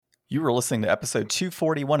You were listening to episode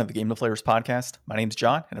 241 of the Game Deflators podcast. My name's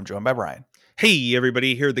John, and I'm joined by Brian. Hey,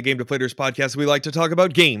 everybody. Here at the Game Deflators podcast, we like to talk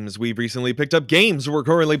about games. We've recently picked up games we're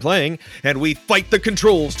currently playing, and we fight the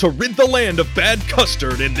controls to rid the land of bad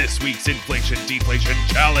custard in this week's Inflation Deflation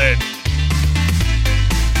Challenge.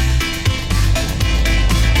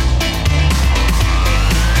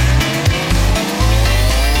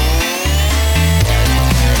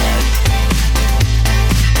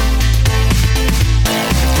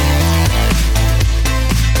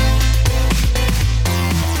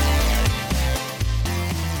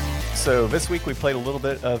 So this week we played a little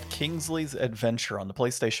bit of Kingsley's Adventure on the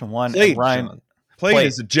PlayStation 1. Played, Ryan, John. Played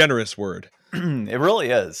is a generous word. It really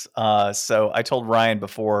is. So I told Ryan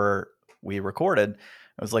before we recorded,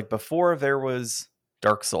 I was like, before there was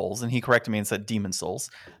Dark Souls, and he corrected me and said Demon Souls,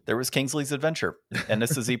 there was Kingsley's Adventure, and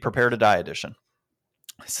this is the Prepare to Die edition.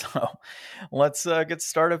 So let's get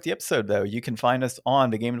started with the episode, though. You can find us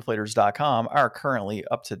on thegamedeflators.com, our currently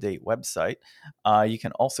up-to-date website. You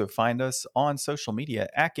can also find us on social media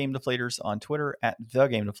at Game Deflators, on Twitter at The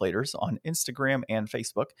Game Deflators, on Instagram and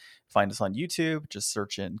Facebook. Find us on YouTube. Just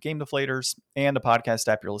search in Game Deflators, and a podcast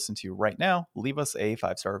app you're listening to right now. Leave us a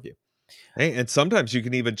 5-star review. Hey, and sometimes you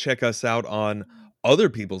can even check us out on other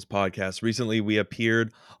people's podcasts. Recently, we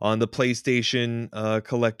appeared on the PlayStation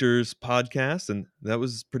Collectors podcast, and that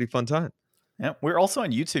was a pretty fun time. Yeah, we're also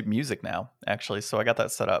on YouTube Music now, actually, so I got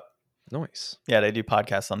that set up. Nice. Yeah, they do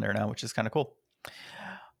podcasts on there now, which is kind of cool.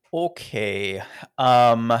 Okay,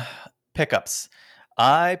 pickups.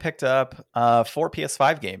 I picked up 4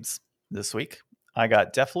 PS5 games this week. I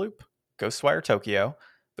got Deathloop, Ghostwire Tokyo,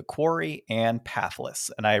 The Quarry, and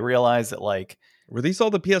Pathless. And I realized that, like... Were these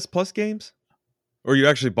all the PS Plus games? Or you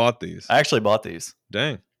actually bought these? I actually bought these.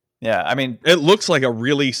 Dang. Yeah, I mean... It looks like a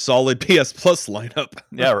really solid PS Plus lineup.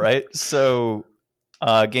 Yeah, right? So,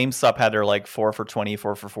 GameStop had their, like, 4 for 20,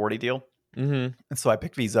 4 for 40 deal. Mm-hmm. And so I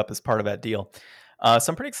picked these up as part of that deal.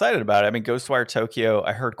 So I'm pretty excited about it. I mean, Ghostwire Tokyo,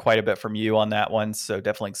 I heard quite a bit from you on that one, so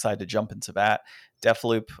definitely excited to jump into that.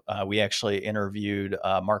 Deathloop, we actually interviewed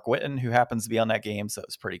Mark Whitten, who happens to be on that game, so it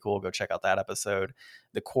was pretty cool. Go check out that episode.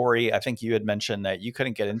 The Quarry, I think you had mentioned that you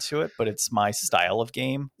couldn't get into it, but it's my style of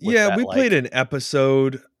game. Yeah, that, we played an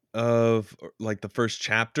episode of like the first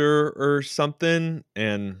chapter or something,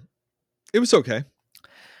 and it was okay.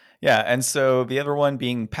 Yeah, and so the other one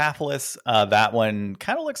being Pathless, that one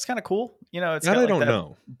kind of looks kind of cool. You know, it's got I like don't that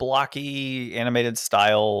know. blocky animated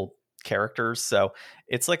style characters. So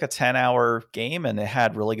it's like a 10-hour game, and it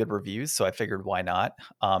had really good reviews. So I figured, why not?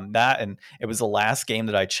 That, and it was the last game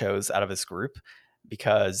that I chose out of this group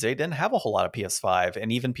because they didn't have a whole lot of PS5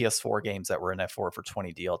 and even PS4 games that were in F4 for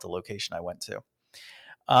 20 deal at the location I went to.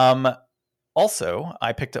 Also,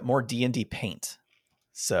 I picked up more D&D paint.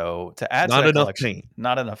 So to add not to that enough collection, paint.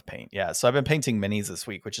 Not enough paint. Yeah. So I've been painting minis this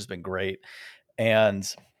week, which has been great. And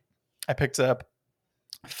I picked up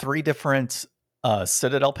 3 different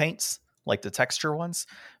Citadel paints, like the texture ones.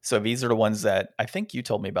 So these are the ones that I think you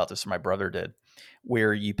told me about this, or my brother did,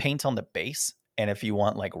 where you paint on the base. And if you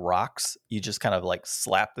want like rocks, you just kind of like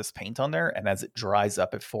slap this paint on there. And as it dries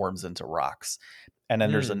up, it forms into rocks. And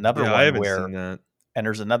then there's another one I haven't where, seen that. And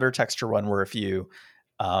there's another texture one where if you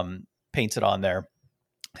paint it on there,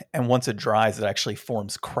 and once it dries, it actually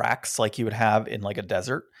forms cracks like you would have in like a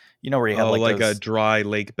desert. You know, where you have like a dry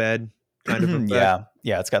lake bed kind of effect?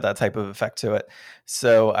 Yeah, it's got that type of effect to it.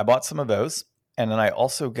 So I bought some of those. And then I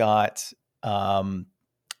also got,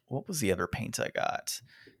 what was the other paint I got?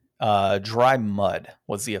 Dry mud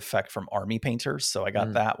was the effect from Army Painters. So I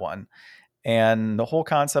got that one. And the whole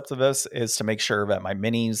concept of this is to make sure that my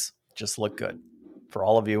minis just look good for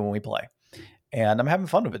all of you when we play. And I'm having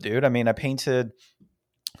fun with it, dude. I mean, I painted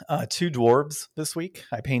 2 dwarves this week.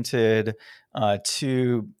 I painted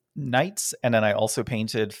 2 knights, and then I also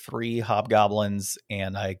painted 3 hobgoblins,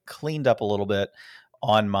 and I cleaned up a little bit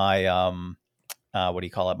on my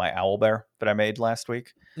my owl bear that I made last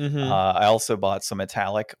week. Mm-hmm. I also bought some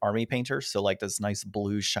metallic army painters, so like this nice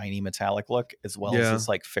blue shiny metallic look, as well as this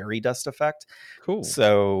like fairy dust effect. Cool.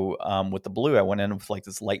 So with the blue, I went in with like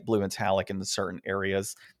this light blue metallic in the certain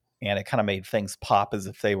areas, and it kind of made things pop as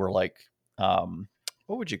if they were like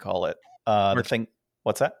what would you call it? The thing.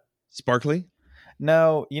 What's that? Sparkly?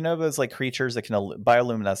 No, you know those like creatures that can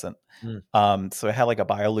bioluminescent. So it had like a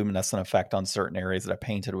bioluminescent effect on certain areas that I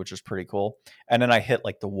painted, which is pretty cool. And then I hit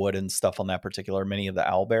like the wood and stuff on that particular mini of the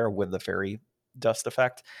owlbear with the fairy dust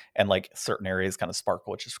effect, and like certain areas kind of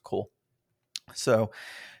sparkle, which is cool. So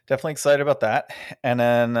definitely excited about that. And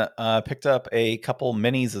then picked up a couple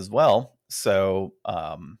minis as well. So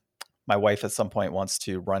my wife at some point wants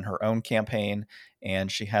to run her own campaign,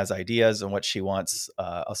 and she has ideas on what she wants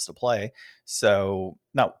us to play. So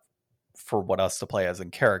not for what us to play as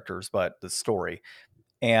in characters, but the story.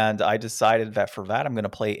 And I decided that for that, I'm going to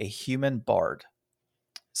play a human bard.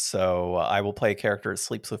 So I will play a character that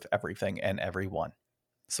sleeps with everything and everyone.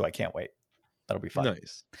 So I can't wait. That'll be fun.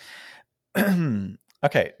 Nice.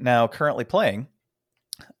 Okay, now currently playing,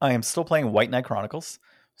 I am still playing White Knight Chronicles.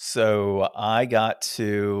 So I got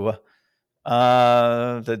to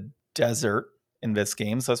the desert in this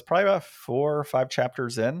game. So it's probably about 4 or 5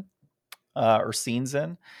 chapters in, or scenes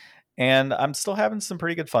in. And I'm still having some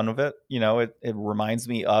pretty good fun with it. You know, it reminds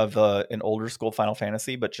me of an older school Final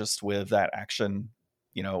Fantasy, but just with that action,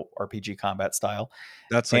 you know, RPG combat style.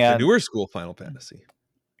 That's like the newer school Final Fantasy.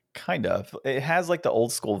 Kind of. It has like the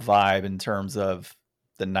old school vibe in terms of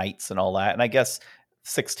the knights and all that. And I guess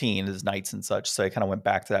 16 is knights and such. So I kind of went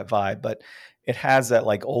back to that vibe, but it has that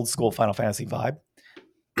like old school Final Fantasy vibe.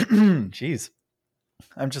 Jeez.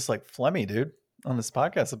 I'm just like phlegmy, dude, on this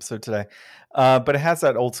podcast episode today. But it has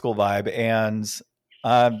that old school vibe. And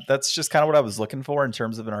that's just kind of what I was looking for in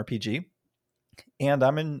terms of an RPG. And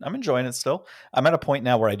I'm enjoying it still. I'm at a point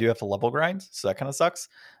now where I do have to level grind. So that kind of sucks.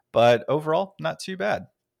 But overall, not too bad.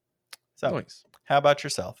 So nice. How about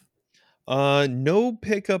yourself? No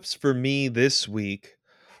pickups for me this week.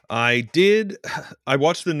 I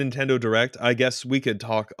watched the Nintendo Direct. I guess we could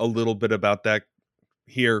talk a little bit about that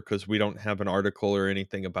here because we don't have an article or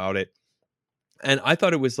anything about it. And I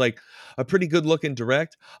thought it was like a pretty good looking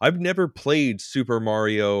Direct. I've never played Super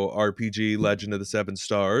Mario RPG Legend of the Seven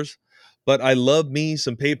Stars, but I love me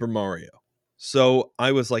some Paper Mario. So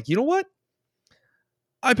I was like, you know what?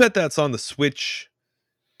 I bet that's on the Switch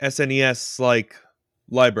SNES like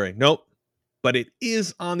library. Nope. But it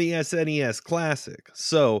is on the SNES Classic.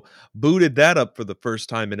 So booted that up for the first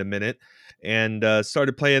time in a minute and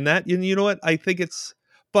started playing that. And you know what? I think it's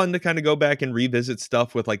fun to kind of go back and revisit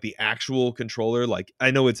stuff with like the actual controller. Like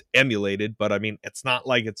I know it's emulated, but I mean, it's not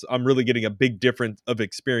like I'm really getting a big difference of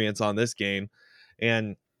experience on this game.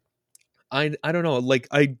 And I don't know, like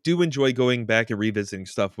I do enjoy going back and revisiting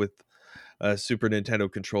stuff with a Super Nintendo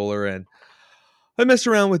controller, and I messed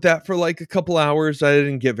around with that for like a couple hours. I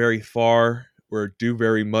didn't get very far or do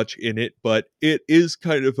very much in it, but it is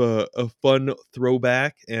kind of a fun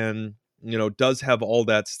throwback, and you know, does have all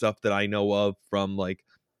that stuff that I know of from like,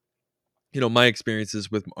 you know, my experiences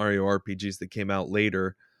with Mario RPGs that came out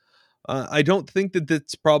later. I don't think that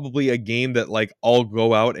that's probably a game that like I'll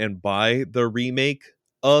go out and buy the remake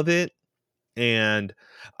of it. And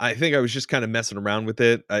I think I was just kind of messing around with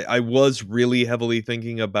it. I was really heavily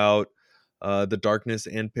thinking about The Darkness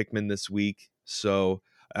and Pikmin this week. So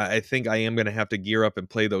I think I am going to have to gear up and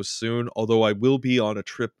play those soon. Although I will be on a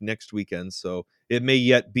trip next weekend. So it may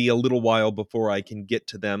yet be a little while before I can get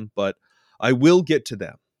to them. But I will get to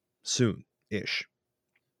them soon-ish.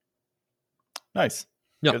 Nice.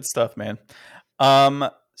 Yep. Good stuff, man.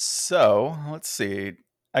 So let's see.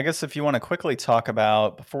 I guess if you want to quickly talk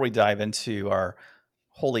about, before we dive into our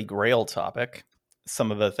Holy Grail topic, some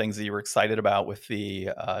of the things that you were excited about with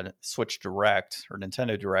the Switch Direct or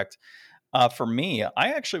Nintendo Direct. For me,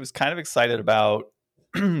 I actually was kind of excited about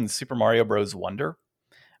Super Mario Bros. Wonder.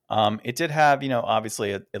 It did have, you know,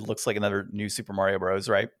 obviously it looks like another new Super Mario Bros.,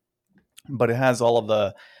 right? But it has all of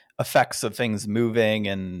the effects of things moving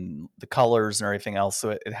and the colors and everything else.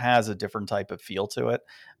 So it has a different type of feel to it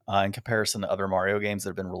in comparison to other Mario games that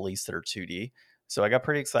have been released that are 2D. So I got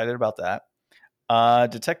pretty excited about that.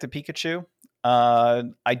 Detective Pikachu.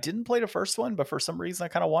 I didn't play the first one, but for some reason I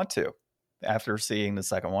kind of want to after seeing the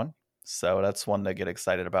second one. So that's one to get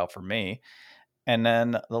excited about for me. And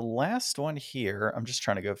then the last one here, I'm just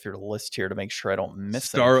trying to go through the list here to make sure I don't miss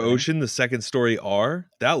Star anything. Ocean, the second story R.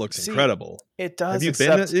 That looks incredible. It does. Have you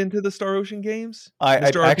been into the Star Ocean games? I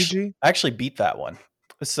actually beat that one.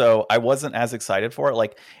 So I wasn't as excited for it.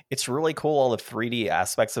 Like, it's really cool. All the 3D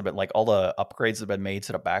aspects have been, like, all the upgrades have been made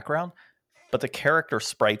to the background, but the character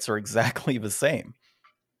sprites are exactly the same.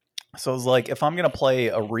 So I was like, if I'm going to play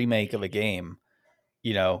a remake of a game,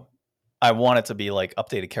 you know, I want it to be like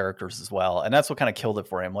updated characters as well. And that's what kind of killed it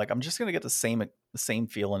for him. Like, I'm just going to get the same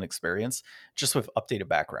feel and experience just with updated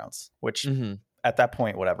backgrounds, which at that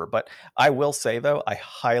point, whatever. But I will say, though, I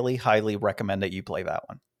highly, highly recommend that you play that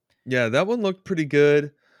one. Yeah, that one looked pretty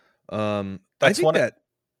good. That's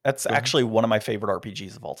actually one of my favorite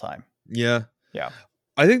RPGs of all time. Yeah. Yeah.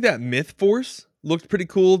 I think that Myth Force looked pretty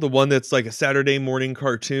cool. The one that's like a Saturday morning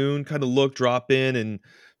cartoon kind of drop in and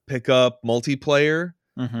pick up multiplayer.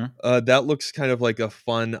 That looks kind of like a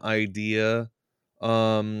fun idea.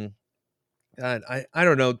 God, I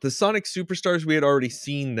don't know. The Sonic Superstars, we had already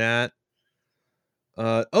seen that.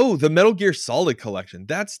 The Metal Gear Solid collection.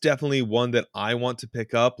 That's definitely one that I want to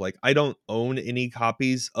pick up. Like, I don't own any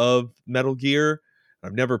copies of Metal Gear.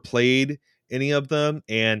 I've never played any of them,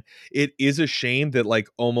 and it is a shame that like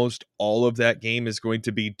almost all of that game is going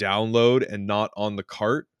to be download and not on the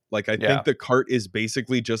cart. Like I Yeah. think the cart is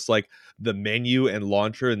basically just like the menu and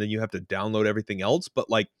launcher, and then you have to download everything else. But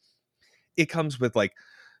like it comes with like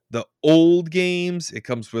the old games, it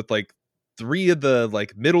comes with like 3 of the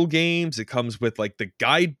like middle games, it comes with like the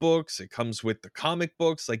guidebooks, it comes with the comic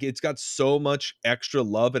books. Like it's got so much extra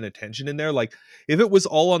love and attention in there. Like if it was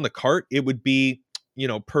all on the cart, it would be, you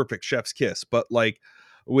know, perfect chef's kiss. But like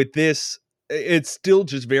with this, it's still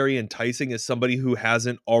just very enticing as somebody who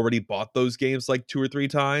hasn't already bought those games like 2 or 3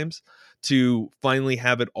 times to finally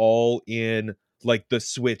have it all in like the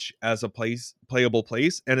Switch as a playable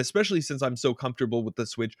place. And especially since I'm so comfortable with the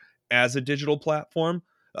Switch as a digital platform,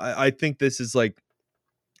 I think this is like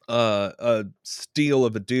a steal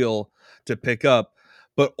of a deal to pick up.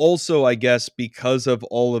 But also, I guess, because of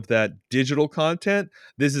all of that digital content,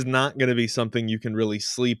 this is not going to be something you can really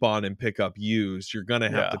sleep on and pick up used. You're going to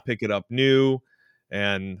have to pick it up new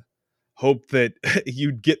and hope that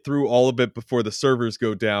you get through all of it before the servers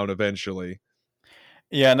go down eventually.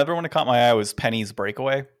 Yeah, another one that caught my eye was Penny's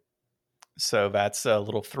Breakaway. So that's a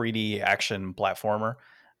little 3D action platformer.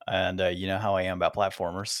 And you know how I am about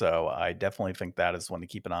platformers. So I definitely think that is one to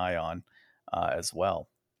keep an eye on as well.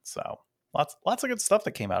 So lots of good stuff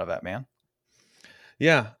that came out of that, man.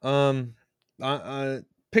 Yeah. Pikmin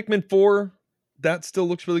 4, that still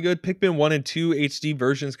looks really good. Pikmin 1 and 2 HD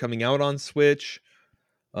versions coming out on Switch.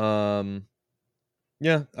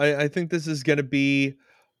 Yeah, I think this is going to be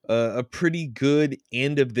a pretty good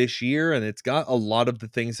end of this year, and it's got a lot of the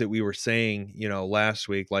things that we were saying, you know, last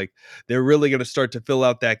week. Like they're really going to start to fill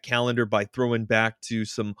out that calendar by throwing back to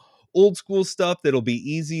some old school stuff that'll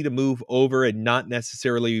be easy to move over and not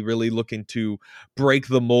necessarily really looking to break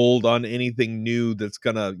the mold on anything new that's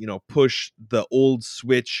going to, you know, push the old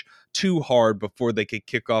Switch too hard before they could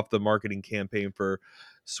kick off the marketing campaign for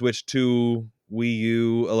Switch 2, Wii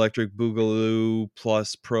U, Electric Boogaloo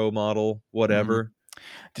Plus Pro model, whatever. Mm-hmm.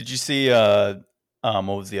 Did you see what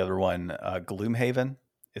was the other one? Gloomhaven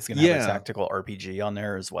is going to have a tactical RPG on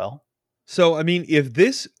there as well. So, I mean, if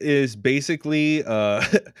this is basically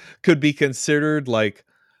could be considered like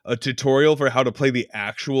a tutorial for how to play the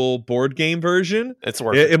actual board game version, it's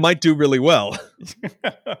worth it. It might do really well.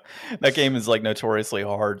 That game is like notoriously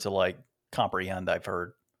hard to like comprehend, I've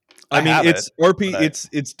heard. I mean, it's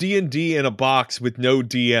it's D&D in a box with no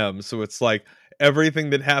DM, so it's like everything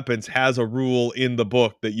that happens has a rule in the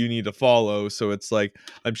book that you need to follow. So it's like,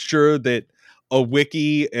 I'm sure that a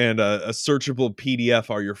wiki and a searchable PDF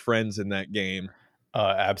are your friends in that game.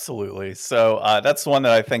 Absolutely. So that's one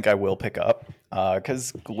that I think I will pick up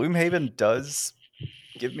because Gloomhaven does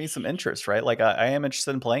give me some interest, right? Like I am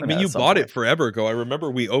interested in playing. I mean, you bought it forever ago. I remember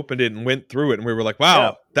we opened it and went through it and we were like,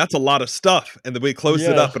 wow, that's a lot of stuff. And then we closed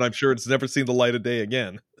it up and I'm sure it's never seen the light of day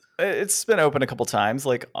again. It's been open a couple times.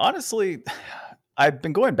 Like, honestly, I've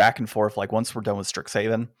been going back and forth. Like once we're done with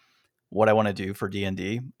Strixhaven, what I want to do for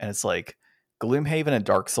D&D. And it's like Gloomhaven and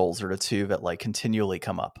Dark Souls are the two that like continually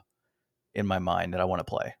come up in my mind that I want to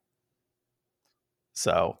play.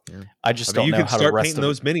 So I just don't know how to start painting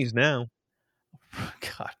those minis now.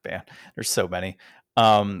 God, man, there's so many.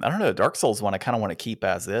 I don't know. Dark Souls one, I kind of want to keep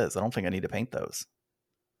as is. I don't think I need to paint those.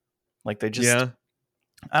 Like they just,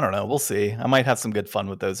 I don't know. We'll see. I might have some good fun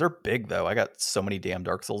with those. They're big though. I got so many damn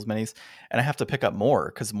Dark Souls minis, and I have to pick up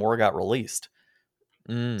more because more got released.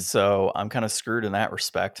 So I'm kind of screwed in that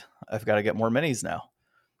respect. I've got to get more minis now,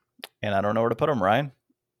 and I don't know where to put them. Ryan,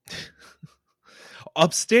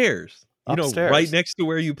 upstairs. You know, right next to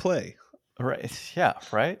where you play. Right. Yeah.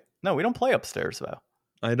 Right. No, we don't play upstairs though.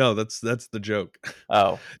 I know, that's the joke.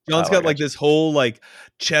 Oh, John's got like this whole like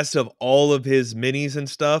chest of all of his minis and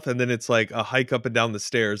stuff, and then it's like a hike up and down the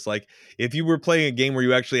stairs. Like if you were playing a game where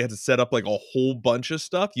you actually had to set up like a whole bunch of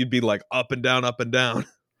stuff, you'd be like up and down, up and down.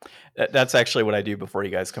 That's actually what I do before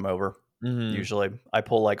you guys come over. Usually I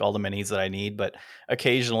pull like all the minis that I need, but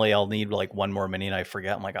occasionally I'll need like one more mini and I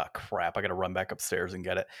forget. I'm like, oh crap, I got to run back upstairs and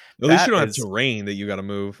get it. At least you don't have terrain that you got to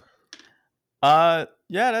move. Yeah,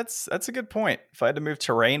 that's a good point. If I had to move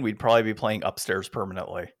terrain, we'd probably be playing upstairs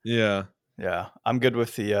permanently. Yeah. I'm good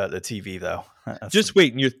with the TV though. Just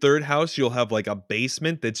wait, in your third house, you'll have like a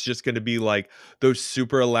basement that's just going to be like those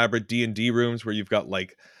super elaborate D&D rooms where you've got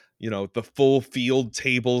like, you know, the full field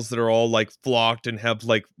tables that are all like flocked and have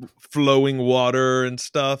like flowing water and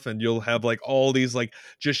stuff. And you'll have like all these like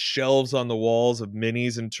just shelves on the walls of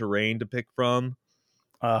minis and terrain to pick from.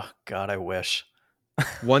 Oh God, I wish.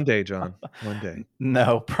 One day, John. One day.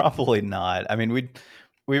 No, probably not. I mean, we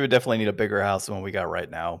would definitely need a bigger house than what we got right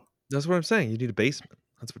now. That's what I'm saying. You need a basement.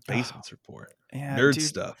 That's what basements are for. Yeah, nerd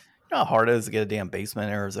stuff. You know how hard it is to get a damn basement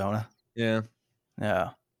in Arizona? Yeah.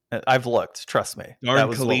 Yeah. I've looked, trust me. Darn That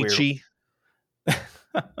was what we were. Caliche.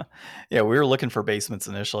 Yeah, we were looking for basements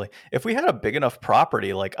initially. If we had a big enough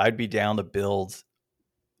property, like I'd be down to build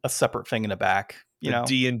a separate thing in the back, The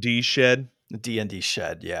D&D shed. the D&D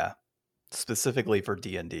shed, yeah. Specifically for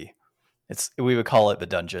D&D. We would call it the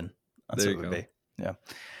dungeon. That's There what it you would be. Yeah.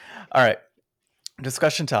 All right.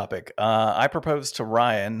 Discussion topic. I proposed to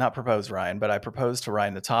Ryan, not propose Ryan, but I proposed to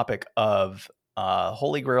Ryan the topic of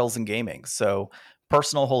holy grails in gaming. So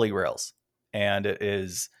personal holy grails. And it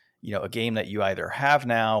is, a game that you either have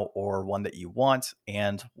now or one that you want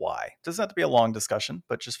and why. Doesn't have to be a long discussion,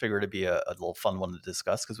 but just figure it'd be a little fun one to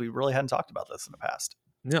discuss because we really hadn't talked about this in the past.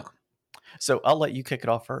 Yeah. So I'll let you kick it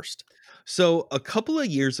off first. So a couple of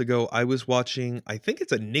years ago, I was watching, I think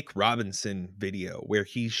it's a Nick Robinson video where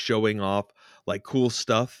he's showing off like cool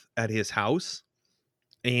stuff at his house.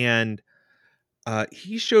 And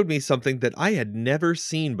he showed me something that I had never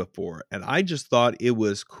seen before. And I just thought it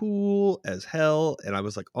was cool as hell. And I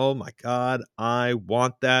was like, oh my God, I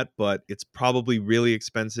want that. But it's probably really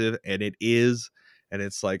expensive. And it is. And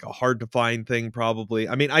it's like a hard to find thing, probably.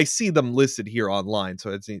 I mean, I see them listed here online.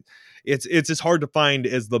 So it's as hard to find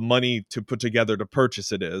as the money to put together to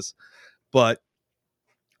purchase it is. But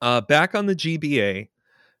back on the GBA,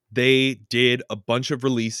 they did a bunch of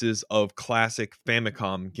releases of classic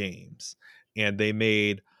Famicom games. And they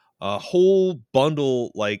made a whole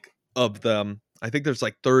bundle of them. I think there's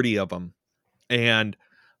 30 of them. And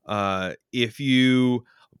if you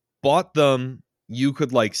bought them, you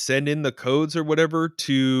could send in the codes or whatever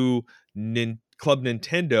to Club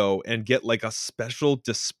Nintendo and get a special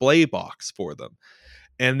display box for them.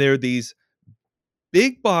 And they're these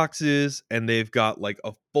big boxes, and they've got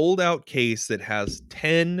a fold out case that has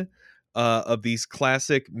 10 of these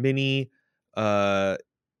classic mini NES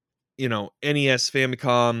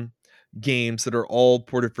Famicom games that are all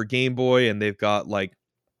ported for Game Boy, and they've got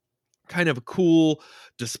kind of a cool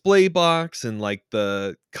display box and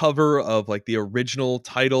the cover of the original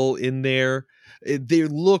title in there. They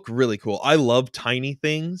look really cool. I love tiny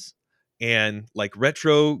things and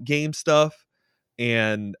retro game stuff,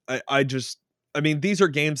 and I mean, these are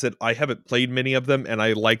games that I haven't played many of them, and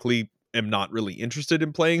I likely am not really interested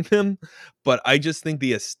in playing them, but I just think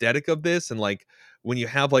the aesthetic of this, and when you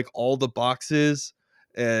have all the boxes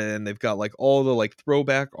and they've got all the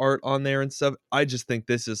throwback art on there and stuff, I just think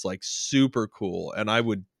this is super cool. And I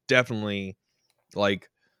would definitely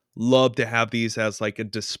love to have these as a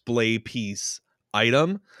display piece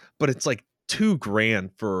item, but it's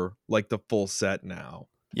 $2,000 for the full set now.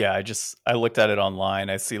 Yeah, I looked at it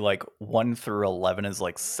online. I see 1 through 11 is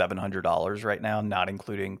 $700 right now, not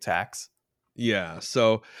including tax. Yeah,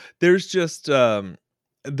 so there's just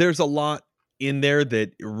there's a lot in there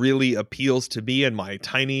that really appeals to me and my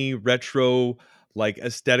tiny retro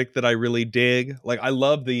aesthetic that I really dig. I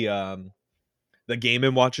love the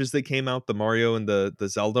Game & Watches that came out, the Mario and the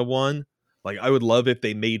Zelda one. I would love if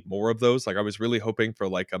they made more of those. I was really hoping for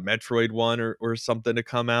a Metroid one or something to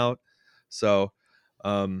come out. So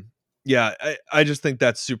yeah, I just think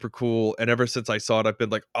that's super cool. And ever since I saw it, I've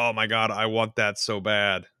been like, oh my God, I want that so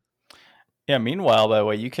bad. Yeah, meanwhile, by the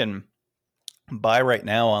way, you can buy right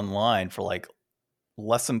now online for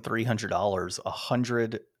less than $300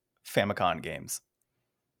 100 Famicom games,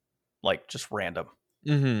 just random.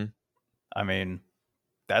 Mm-hmm. I mean,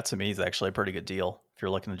 that to me is actually a pretty good deal if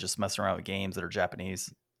you're looking to just mess around with games that are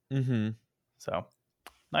Japanese. Mm-hmm. So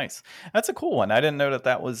nice. That's a cool one. I didn't know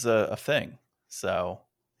that was a thing. So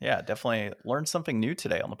yeah, definitely learned something new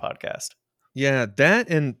today on the podcast. Yeah, that,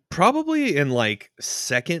 and probably in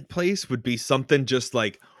second place would be something just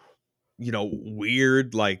weird,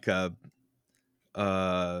 an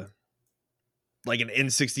N64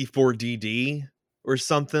 DD or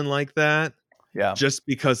something like that. Yeah. Just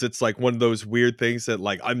because it's one of those weird things that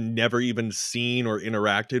I've never even seen or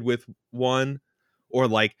interacted with one, or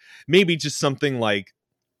maybe just something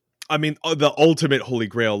I mean, the ultimate holy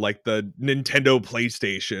grail, the Nintendo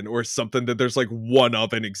PlayStation or something that there's one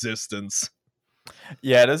of in existence.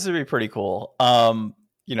 Yeah, this would be pretty cool.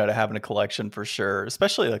 To have in a collection for sure,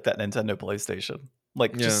 especially that Nintendo PlayStation,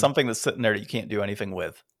 just something that's sitting there that you can't do anything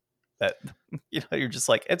with. That you're just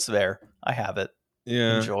it's there. I have it.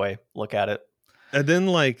 Yeah, enjoy. Look at it. And then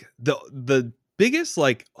the biggest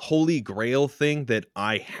holy grail thing that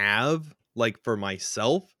I have for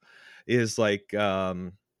myself is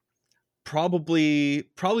probably the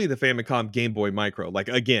Famicom Game Boy Micro.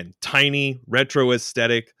 Again, tiny retro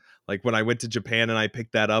aesthetic. When I went to Japan and I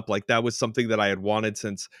picked that up, that was something that I had wanted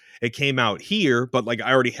since it came out here. But I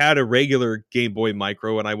already had a regular Game Boy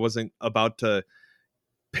Micro, and I wasn't about to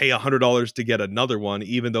pay $100 to get another one,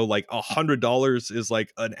 even though like $100 is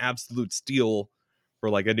like an absolute steal for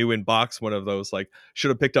like a new in-box one of those. Like, should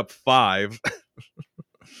have picked up 5.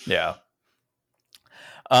 Yeah.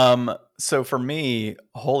 So for me,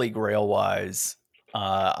 Holy Grail wise,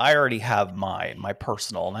 I already have my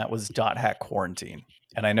personal, and that was Dot Hack Quarantine.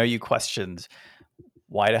 And I know you questioned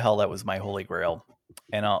why the hell that was my Holy Grail,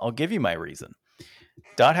 and I'll give you my reason.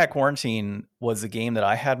 Dot Hack Quarantine was a game that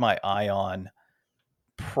I had my eye on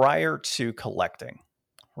prior to collecting,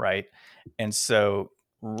 right? And so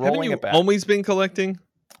Haven't rolling you it back, always been collecting?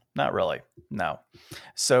 not really, no.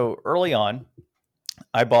 So early on,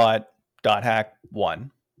 I bought Dot Hack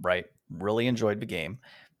 1, right? Really enjoyed the game.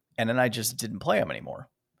 And then I just didn't play them anymore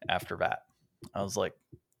after that. I was like,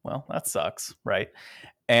 well, that sucks, right?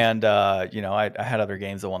 And, I had other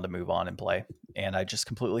games I wanted to move on and play, and I just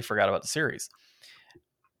completely forgot about the series.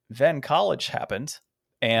 Then college happened,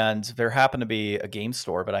 and there happened to be a game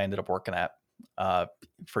store that I ended up working at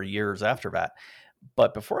for years after that.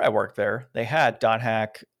 But before I worked there, they had Dot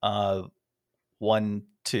Hack 1,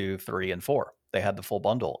 2, 3, and 4. They had the full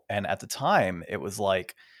bundle. And at the time, it was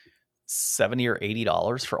like $70 or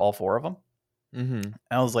 $80 for all 4 of them. Mm-hmm. And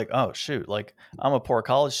I was like, oh, shoot, like I'm a poor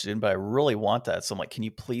college student, but I really want that. So I'm like, can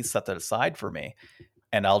you please set that aside for me?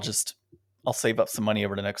 And I'll save up some money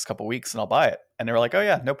over the next couple of weeks and I'll buy it. And they were like, oh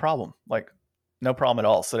yeah, no problem. Like no problem at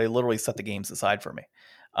all. So they literally set the games aside for me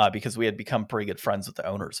because we had become pretty good friends with the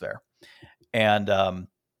owners there. And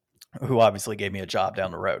who obviously gave me a job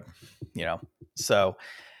down the road, so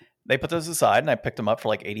they put those aside and I picked them up for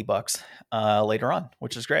like $80 later on,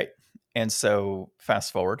 which is great. And so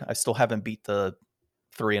fast forward, I still haven't beat the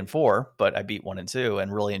 3 and 4, but I beat 1 and 2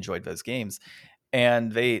 and really enjoyed those games.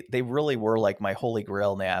 And they really were like my Holy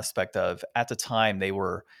Grail in the aspect of, at the time, they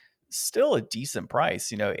were still a decent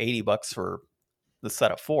price. $80 for the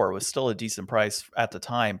set of 4 was still a decent price at the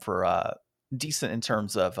time for decent in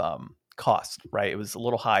terms of cost, right? It was a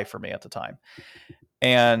little high for me at the time.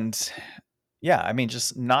 And yeah, I mean,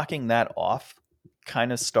 just knocking that off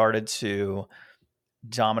kind of started to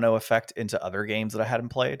domino effect into other games that I hadn't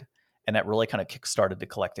played. And that really kind of kickstarted the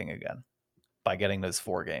collecting again by getting those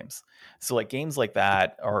 4 games. So like games like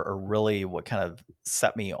that are really what kind of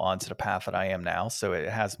set me onto the path that I am now. So it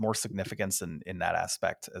has more significance in that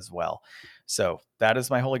aspect as well. So that is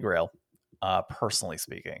my Holy Grail, personally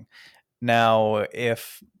speaking. Now,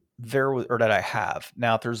 if there was, or that I have,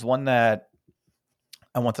 now if there's one that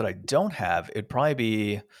I want that I don't have, it'd probably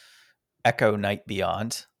be Echo Night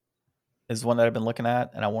Beyond is one that I've been looking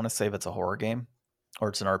at, and I want to say if it's a horror game or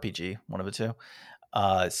it's an RPG, one of the two.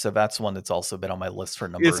 So that's one that's also been on my list for a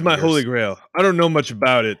number of years. It's my Holy Grail. I don't know much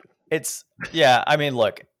about it. I mean,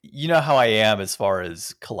 look, you know how I am as far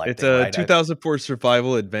as collecting. It's a right? 2004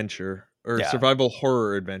 survival adventure or survival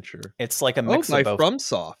horror adventure. It's like a mix by of both.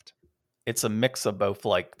 FromSoft. It's a mix of both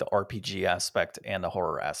like the RPG aspect and the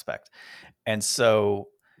horror aspect. And so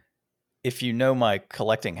if you know my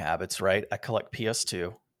collecting habits, right? I collect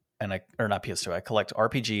PS2 not PS2. I collect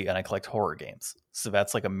RPG and I collect horror games. So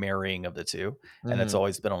that's like a marrying of the two. And it's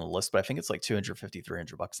always been on the list, but I think it's like $250,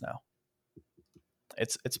 $300 now.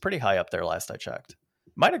 It's pretty high up there last I checked.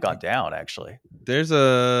 Might have gone down actually.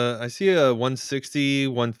 I see a 160,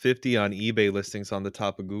 150 on eBay listings on the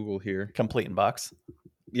top of Google here. Complete in box.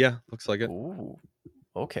 Yeah, looks like it. Ooh,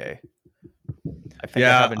 okay. I think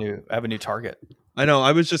I have a new target. I know.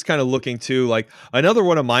 I was just kind of looking too. Like another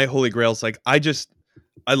one of my Holy Grails. Like I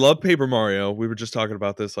love Paper Mario. We were just talking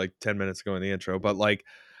about this like 10 minutes ago in the intro, but like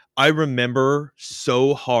I remember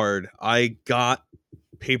so hard. I got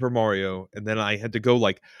Paper Mario and then I had to go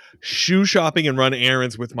like shoe shopping and run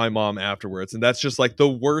errands with my mom afterwards. And that's just like the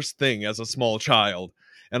worst thing as a small child.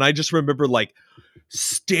 And I just remember like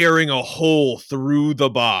staring a hole through the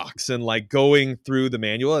box and like going through the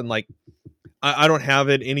manual and like I don't have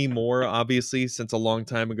it anymore, obviously, since a long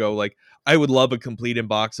time ago. Like I would love a complete in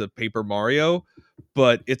box of Paper Mario,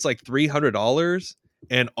 but it's like $300.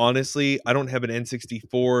 And honestly, I don't have an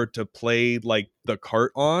N64 to play like the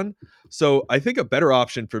cart on. So I think a better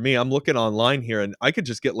option for me, I'm looking online here and I could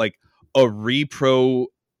just get like a repro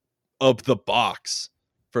of the box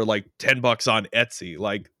for like $10 on Etsy.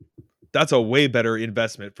 Like that's a way better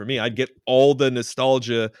investment for me. I'd get all the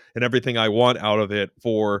nostalgia and everything I want out of it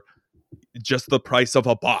for just the price of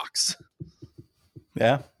a box.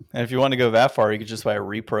 Yeah. And if you want to go that far, you could just buy a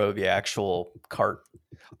repro of the actual cart.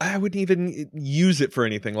 I wouldn't even use it for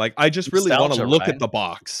anything. Like I just really want to look at the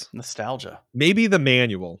box. Nostalgia. Maybe the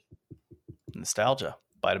manual. Nostalgia.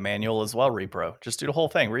 Buy the manual as well, repro. Just do the whole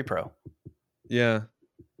thing, repro. Yeah.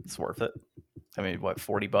 It's worth it. I mean, what,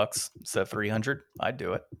 $40 instead of $300? I'd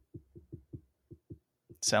do it.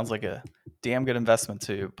 Sounds like a damn good investment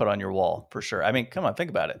to put on your wall for sure. I mean, come on, think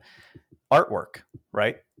about it. Artwork,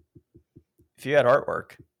 right? If you had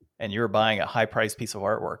artwork and you were buying a high priced piece of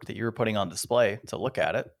artwork that you were putting on display to look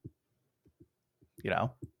at it,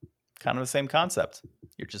 kind of the same concept.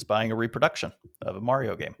 You're just buying a reproduction of a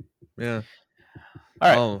Mario game. Yeah. All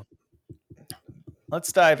right. Oh.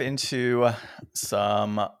 Let's dive into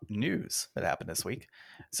some news that happened this week.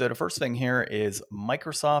 So the first thing here is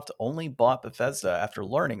Microsoft only bought Bethesda after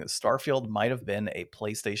learning that Starfield might have been a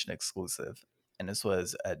PlayStation exclusive. And this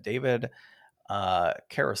was David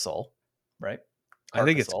Carousel, right? I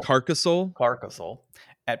think it's Carcassol. Carcassol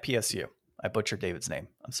at PSU. I butchered David's name.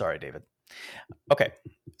 I'm sorry, David. Okay.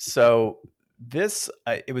 So this,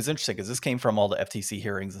 it was interesting because this came from all the FTC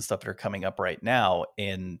hearings and stuff that are coming up right now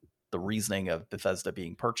in the reasoning of Bethesda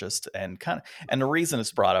being purchased, and the reason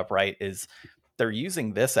it's brought up, right, is they're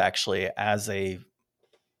using this actually as a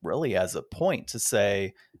point to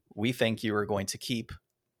say, we think you are going to keep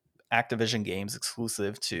Activision games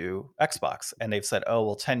exclusive to Xbox. And they've said, oh,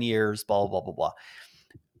 well, 10 years, blah, blah, blah, blah.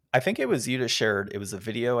 I think it was you that shared, it was a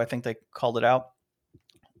video, I think they called it out,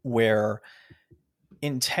 where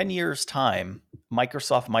in 10 years time,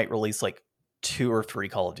 Microsoft might release like 2 or 3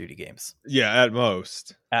 Call of Duty games. Yeah, at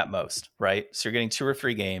most, right? So you're getting 2 or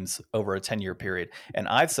 3 games over a 10-year period. And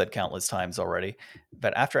I've said countless times already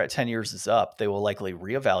that after that 10 years is up, they will likely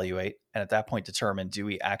reevaluate and at that point determine, do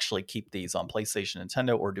we actually keep these on PlayStation,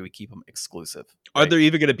 Nintendo, or do we keep them exclusive? Right? Are there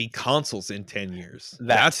even going to be consoles in 10 years?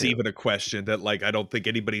 That's even a question that I don't think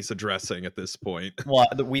anybody's addressing at this point. Well,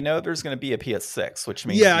 we know there's going to be a PS6, which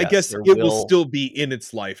means I guess it will still be in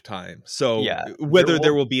its lifetime. So whether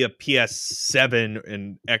there will be a PS7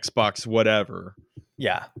 and Xbox, whatever.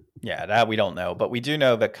 Yeah, that we don't know. But we do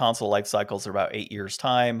know that console life cycles are about 8 years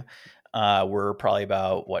time. We're probably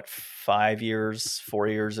about 4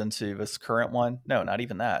 years into this current one. No, not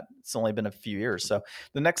even that. It's only been a few years. So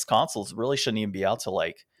the next consoles really shouldn't even be out till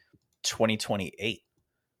 2028.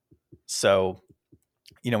 So,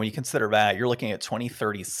 when you consider that, you're looking at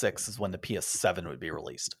 2036 is when the PS7 would be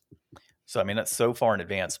released. So, I mean, that's so far in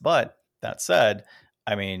advance. But that said,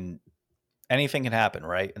 I mean, anything can happen,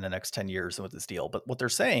 right, in the next 10 years with this deal. But what they're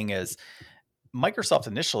saying is Microsoft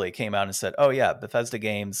initially came out and said, oh, yeah, Bethesda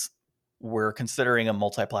games, we're considering a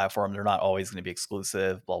multi-platform. They're not always going to be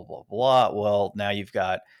exclusive, blah, blah, blah. Well, now you've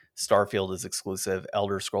got Starfield is exclusive,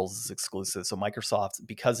 Elder Scrolls is exclusive. So Microsoft,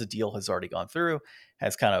 because the deal has already gone through,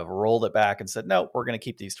 has kind of rolled it back and said, no, we're going to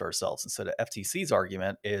keep these to ourselves. And so the FTC's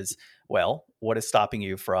argument is, well, what is stopping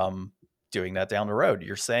you from doing that down the road?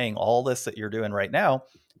 You're saying all this that you're doing right now,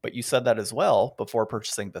 but you said that as well before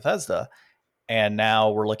purchasing Bethesda. And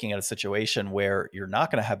now we're looking at a situation where you're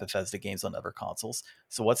not going to have Bethesda games on other consoles.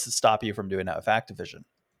 So what's to stop you from doing that with Activision?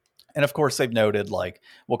 And of course, they've noted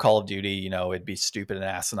Call of Duty, it'd be stupid and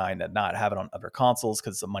asinine to not have it on other consoles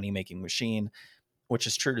because it's a money-making machine, which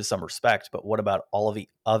is true to some respect. But what about all of the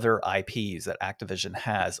other IPs that Activision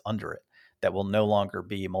has under it that will no longer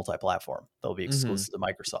be multi-platform? They'll be exclusive to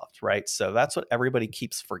Microsoft, right? So that's what everybody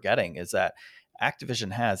keeps forgetting, is that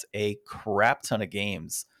Activision has a crap ton of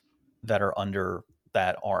games that are under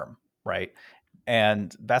that arm, right?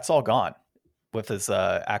 And that's all gone with this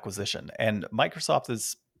acquisition. And Microsoft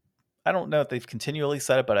is, I don't know if they've continually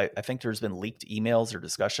said it, but I think there's been leaked emails or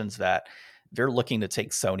discussions that they're looking to take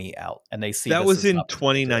Sony out, and they see that was in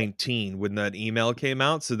 2019 when that email came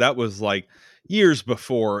out. So that was years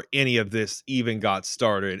before any of this even got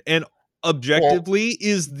started. And objectively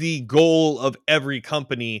is the goal of every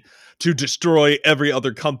company to destroy every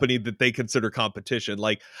other company that they consider competition.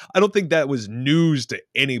 I don't think that was news to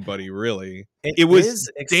anybody, really. It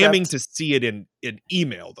was damning to see it in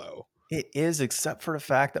email, though. It is, except for the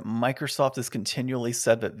fact that Microsoft has continually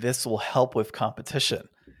said that this will help with competition.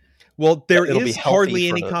 Well, there is hardly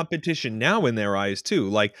any competition now in their eyes,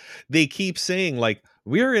 too. They keep saying,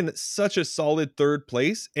 we're in such a solid third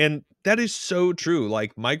place, and that is so true.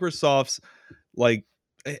 Microsoft's,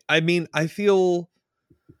 I feel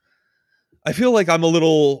like I'm a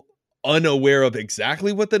little unaware of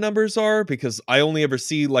exactly what the numbers are, because I only ever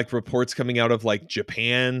see reports coming out of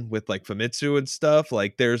Japan with Famitsu and stuff.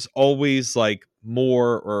 There's always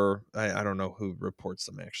more, or I don't know who reports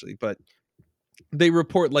them actually, but they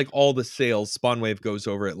report all the sales. Spawnwave goes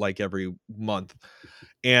over it every month,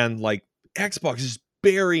 and Xbox is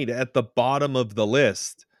buried at the bottom of the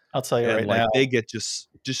list. I'll tell you right now, they get just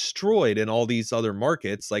destroyed in all these other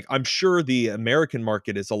markets. I'm sure the American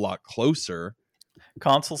market is a lot closer.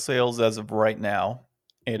 Console sales as of right now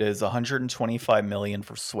It is 125 million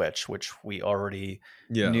for Switch, which we already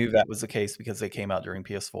Yeah. knew that was the case because they came out during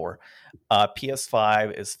PS4.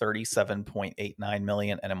 PS5 is 37.89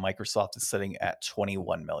 million, and then Microsoft is sitting at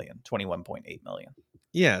 21 million, 21.8 million.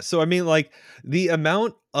 Yeah. So I mean, like the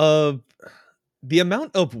amount of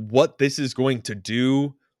what this is going to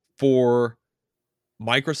do for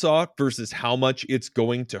Microsoft versus how much it's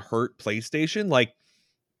going to hurt PlayStation, like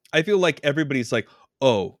I feel like everybody's like,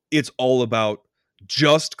 oh, it's all about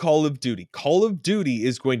just Call of Duty. Call of Duty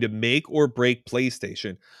is going to make or break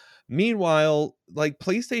PlayStation. Meanwhile, like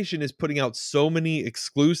PlayStation is putting out so many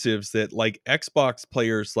exclusives that like Xbox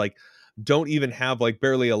players like don't even have like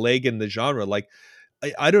barely a leg in the genre. Like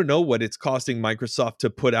I don't know what it's costing Microsoft to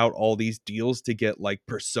put out all these deals to get like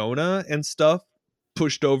Persona and stuff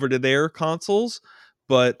pushed over to their consoles,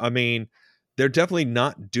 but I mean, they're definitely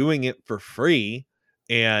not doing it for free.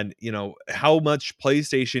 And you know how much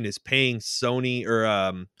PlayStation is paying Sony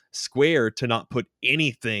or Square to not put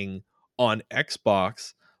anything on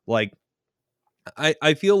Xbox. Like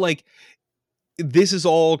I feel like this is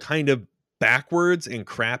all kind of backwards and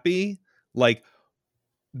crappy. Like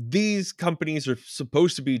these companies are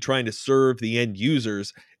supposed to be trying to serve the end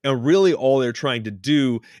users, and really all they're trying to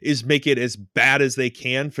do is make it as bad as they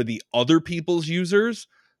can for the other people's users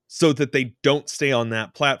so that they don't stay on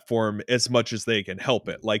that platform as much as they can help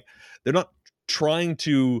it. Like they're not trying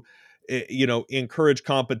to encourage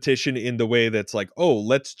competition in the way that's like, oh,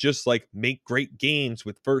 let's just like make great games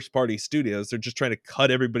with first party studios. They're just trying to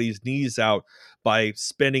cut everybody's knees out by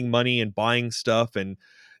spending money and buying stuff and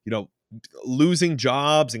losing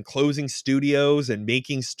jobs and closing studios and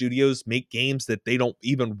making studios make games that they don't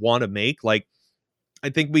even want to make. Like I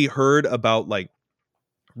think we heard about like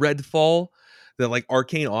Redfall, that like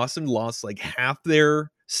Arcane Awesome lost like half their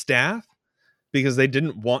staff because they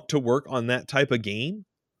didn't want to work on that type of game.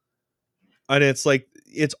 And it's like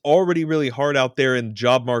it's already really hard out there in the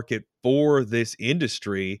job market for this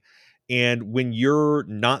industry, and when you're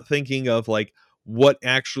not thinking of like what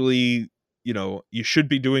actually you should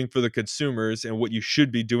be doing for the consumers and what you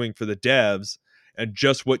should be doing for the devs and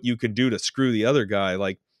just what you can do to screw the other guy,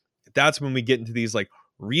 like that's when we get into these like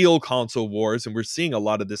real console wars. And we're seeing a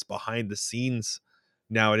lot of this behind the scenes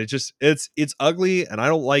now, and it's ugly and I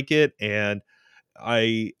don't like it. And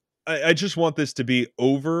I just want this to be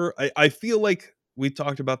over. I feel like we've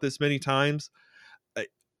talked about this many times.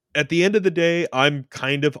 At the end of the day, I'm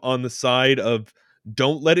kind of on the side of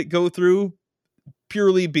don't let it go through,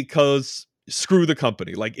 purely because screw the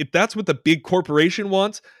company. Like if that's what the big corporation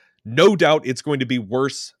wants, no doubt it's going to be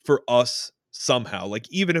worse for us somehow. Like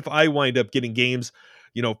even if I wind up getting games,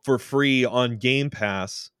 for free on Game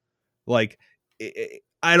Pass, like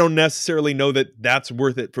I don't necessarily know that that's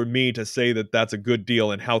worth it for me to say that that's a good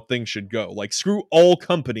deal and how things should go. Like screw all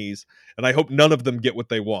companies, and I hope none of them get what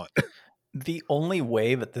they want. The only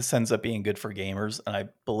way that this ends up being good for gamers, and I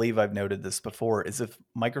believe I've noted this before, is if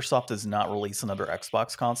Microsoft does not release another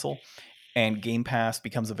Xbox console and Game Pass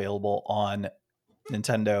becomes available on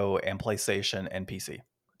Nintendo and PlayStation and PC.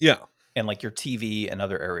 Yeah. And like your TV and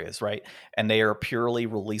other areas, right? And they are purely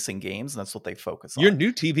releasing games, and that's what they focus on. Your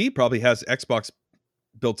new TV probably has Xbox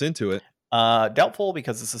built into it. Doubtful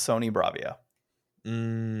because it's a Sony Bravia.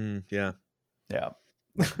 Yeah.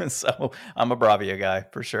 Yeah. So I'm a Bravia guy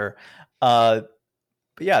for sure. But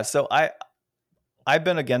yeah, so I've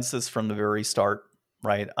been against this from the very start,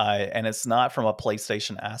 right? And it's not from a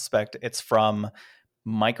PlayStation aspect. It's from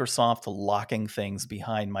Microsoft locking things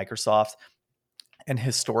behind Microsoft, and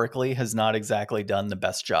historically has not exactly done the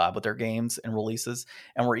best job with their games and releases.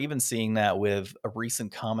 And we're even seeing that with a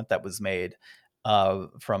recent comment that was made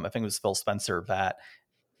from, I think it was Phil Spencer, that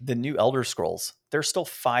the new Elder Scrolls, they're still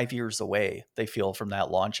 5 years away, they feel, from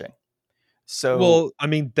that launching. So, well, I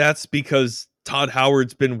mean, that's because Todd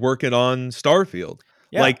Howard's been working on Starfield.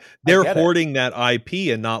 yeah, like they're hoarding that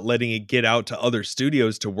IP and not letting it get out to other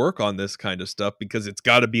studios to work on this kind of stuff because it's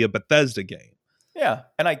got to be a Bethesda game. Yeah,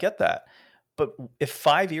 and I get that. But if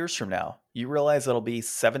 5 years from now, you realize it'll be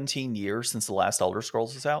 17 years since the last Elder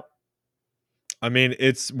Scrolls is out. I mean,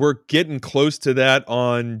 we're getting close to that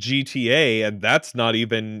on GTA, and that's not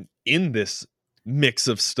even in this mix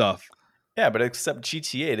of stuff. Yeah, but except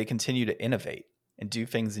GTA, they continue to innovate and do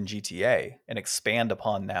things in GTA and expand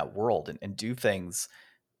upon that world and do things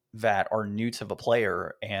that are new to the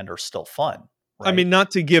player and are still fun. Right? I mean, not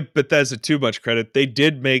to give Bethesda too much credit, they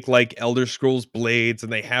did make like Elder Scrolls Blades,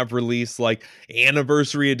 and they have released like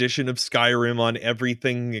anniversary edition of Skyrim on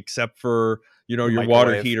everything except for, your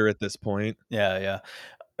water heater at this point. Yeah.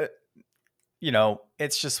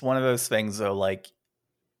 It's just one of those things though, like,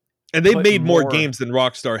 and they've made more games than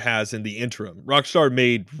Rockstar has in the interim. Rockstar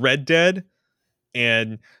made Red Dead,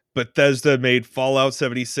 and Bethesda made Fallout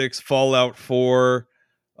 76, Fallout 4,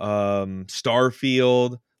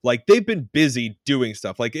 Starfield. Like, they've been busy doing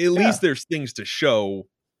stuff. Like, at least there's things to show.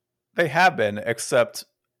 They have been, except,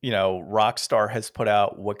 Rockstar has put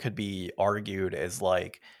out what could be argued as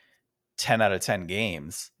like 10 out of 10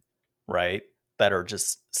 games, right? That are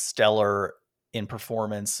just stellar in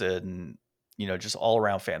performance and, just all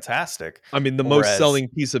around fantastic. I mean, the most selling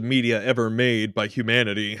piece of media ever made by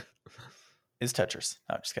humanity is Tetris.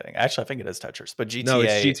 No, I'm just kidding. Actually, I think it is Tetris, but GTA. No,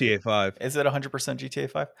 it's GTA 5. Is it 100%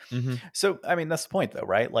 GTA 5? Mm-hmm. So, I mean, that's the point though,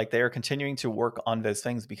 right? Like, they are continuing to work on those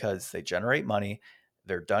things because they generate money.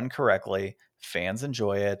 They're done correctly. Fans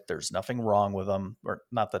enjoy it. There's nothing wrong with them, or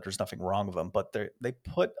not that there's nothing wrong with them, but they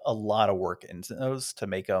put a lot of work into those to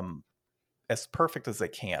make them as perfect as they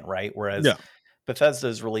can, right? Whereas Bethesda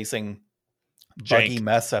is releasing buggy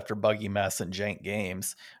mess after buggy mess and jank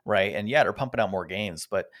games, right? And they're pumping out more games,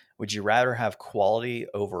 but would you rather have quality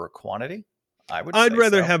over quantity? I'd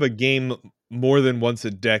rather have a game more than once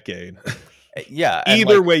a decade. Yeah.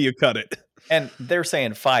 Either way you cut it. And they're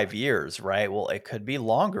saying 5 years, right? Well, it could be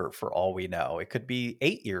longer for all we know. It could be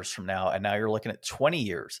 8 years from now. And now you're looking at 20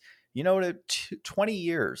 years, 20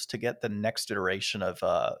 years to get the next iteration of,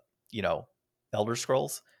 Elder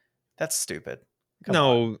Scrolls. That's stupid. Come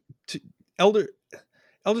on. Elder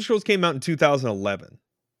Scrolls came out in 2011.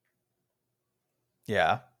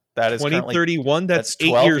 Yeah, that is 2031. That's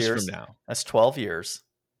 8 years from now. That's 12 years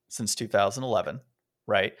since 2011,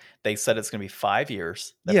 right? They said it's going to be 5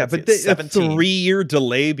 years. But a 3-year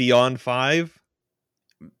delay beyond 5.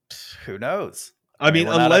 Who knows? I mean,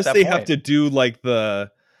 unless they have to do like the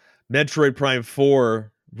Metroid Prime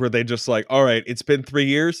 4, where they just like, all right, it's been 3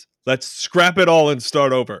 years. Let's scrap it all and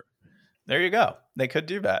start over. There you go. They could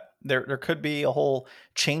do that. There could be a whole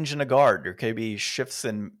change in the guard. There could be shifts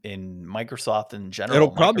in Microsoft in general.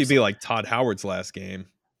 It'll probably be like Todd Howard's last game.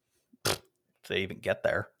 If they even get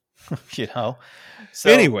there, So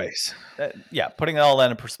anyways, putting all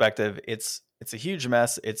that in perspective, it's a huge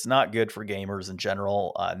mess. It's not good for gamers in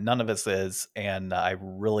general. None of us is. And I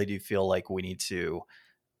really do feel like we need to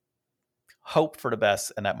hope for the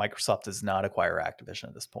best and that Microsoft does not acquire Activision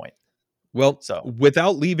at this point. Well,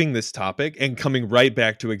 without leaving this topic and coming right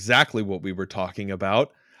back to exactly what we were talking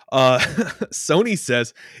about, Sony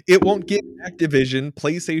says it won't give Activision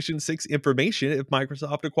PlayStation 6 information if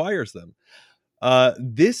Microsoft acquires them.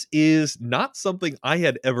 This is not something I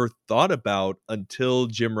had ever thought about until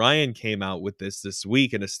Jim Ryan came out with this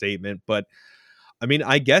week in a statement. But I mean,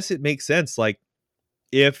 I guess it makes sense. Like,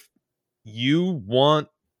 if you want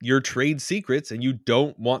your trade secrets and you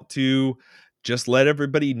don't want to just let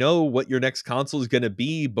everybody know what your next console is going to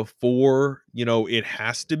be before, it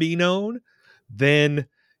has to be known, then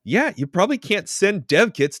you probably can't send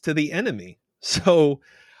dev kits to the enemy. So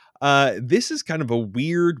this is kind of a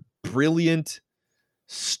weird, brilliant,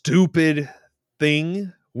 stupid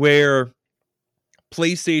thing where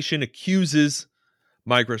PlayStation accuses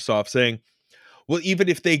Microsoft, saying, well, even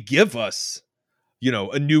if they give us,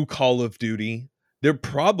 a new Call of Duty, they're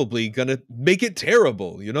probably going to make it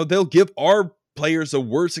terrible. They'll give our players a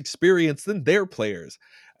worse experience than their players.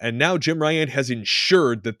 And now Jim Ryan has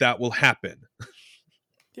ensured that will happen.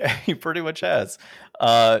 Yeah, he pretty much has.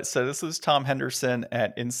 So this is Tom Henderson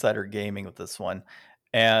at Insider Gaming with this one.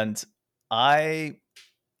 And I'm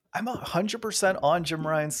 100% on Jim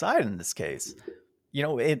Ryan's side in this case.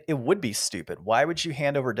 It would be stupid. Why would you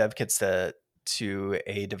hand over dev kits to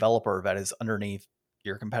a developer that is underneath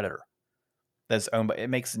your competitor? That's owned by, it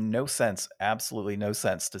makes no sense, absolutely no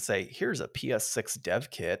sense to say, here's a PS6 dev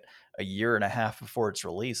kit a year and a half before it's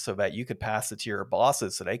released so that you could pass it to your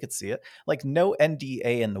bosses so they could see it. Like, no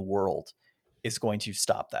NDA in the world is going to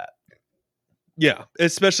stop that. Yeah,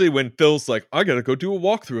 especially when Phil's like, I got to go do a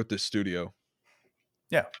walkthrough at this studio.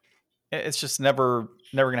 Yeah, it's just never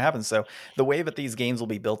going to happen. So the way that these games will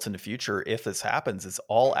be built in the future, if this happens, is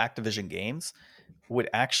all Activision games would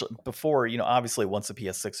actually, before, obviously once the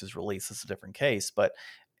PS6 is released, it's a different case, but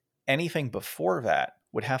anything before that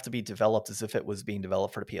would have to be developed as if it was being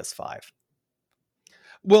developed for the PS5.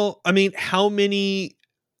 Well, I mean, how many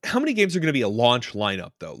games are going to be a launch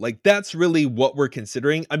lineup though? Like, that's really what we're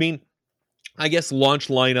considering. I mean, I guess launch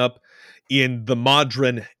lineup in the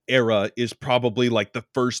modern era is probably like the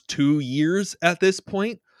first 2 years at this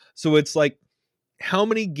point. So it's like, how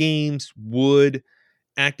many games would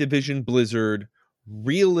Activision Blizzard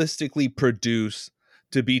realistically produce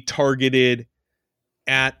to be targeted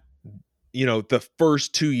at, the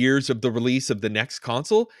first 2 years of the release of the next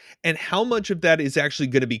console? And how much of that is actually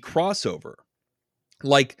going to be crossover?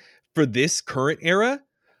 Like, for this current era,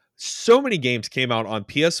 so many games came out on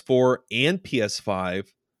PS4 and PS5,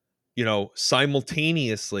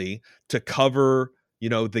 simultaneously to cover,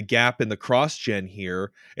 the gap in the cross gen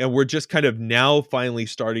here. And we're just kind of now finally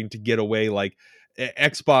starting to get away. Like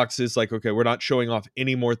Xbox is like, okay, we're not showing off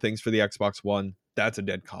any more things for the Xbox One. That's a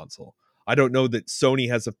dead console. I don't know that Sony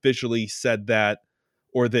has officially said that,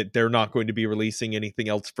 or that they're not going to be releasing anything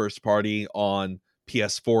else first party on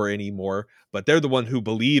PS4 anymore, but they're the one who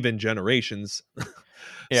believe in generations.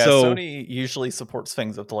 Yeah, So Sony usually supports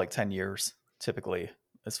things up to like 10 years, typically,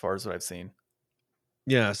 as far as what I've seen.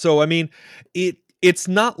 yeah, so I mean, it's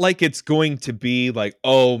not like it's going to be like,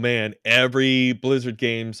 oh man, every Blizzard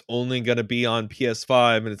game's only going to be on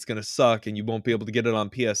PS5 and it's going to suck and you won't be able to get it on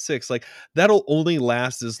PS6. Like that'll only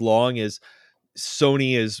last as long as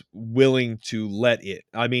Sony is willing to let it.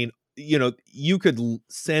 I mean, you could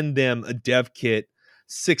send them a dev kit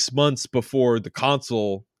 6 months before the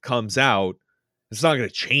console comes out. It's not going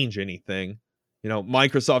to change anything.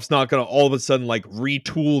 Microsoft's not going to all of a sudden like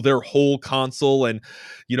retool their whole console and,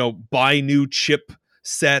 buy new chip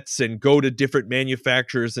sets and go to different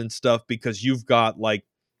manufacturers and stuff because you've got like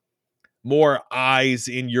more eyes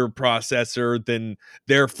in your processor than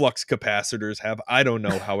their flux capacitors have. I don't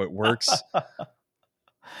know how it works.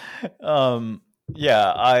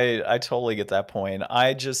 Yeah, I totally get that point.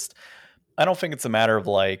 I don't think it's a matter of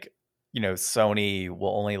like, Sony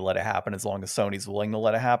will only let it happen as long as Sony's willing to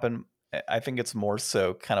let it happen. I think it's more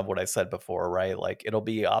so kind of what I said before, right? Like it'll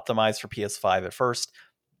be optimized for PS5 at first.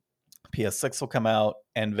 PS6 will come out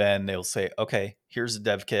and then they'll say, okay, here's a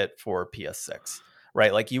dev kit for PS6,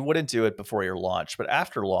 right? Like you wouldn't do it before your launch, but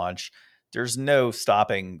after launch, there's no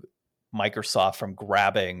stopping Microsoft from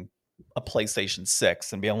grabbing a PlayStation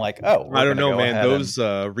 6 and being like, oh, we're I going don't to know, go man. ahead Those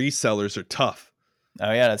resellers are tough.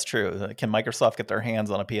 Oh yeah, that's true. Can Microsoft get their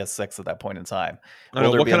hands on a PS6 at that point in time? I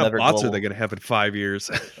don't know, what kind of bots are they going to have in 5 years?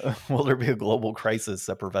 Will there be a global crisis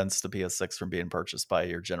that prevents the PS6 from being purchased by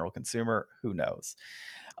your general consumer? Who knows?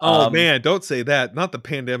 Oh man, don't say that. Not the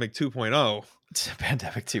Pandemic 2.0.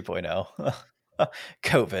 Pandemic 2.0.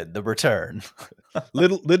 COVID, the return.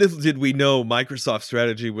 little did we know Microsoft's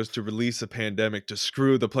strategy was to release a pandemic to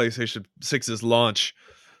screw the PlayStation 6's launch.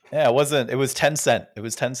 Yeah, it wasn't. It was Tencent. It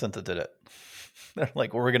was Tencent that did it. They're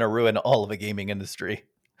like, we're going to ruin all of the gaming industry.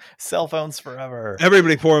 Cell phones forever.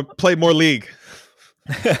 Everybody play more League.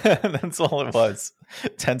 That's all it was.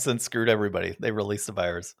 Tencent screwed everybody. They released the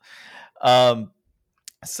virus.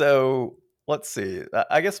 So let's see.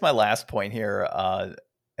 I guess my last point here,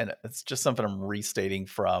 and it's just something I'm restating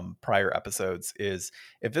from prior episodes, is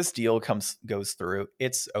if this deal goes through,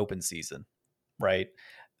 it's open season, right?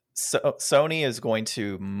 So Sony is going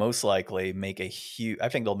to most likely make a huge. I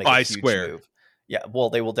think they'll make a huge Square move. Yeah, well,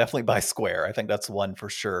 they will definitely buy Square. I think that's one for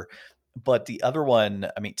sure. But the other one,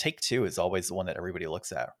 I mean, Take-Two is always the one that everybody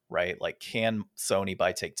looks at, right? Like, can Sony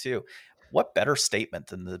buy Take-Two? What better statement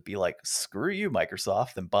than to be like, screw you,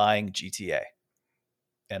 Microsoft, than buying GTA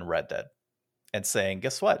and Red Dead and saying,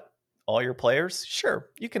 guess what? All your players, sure,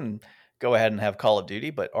 you can go ahead and have Call of Duty,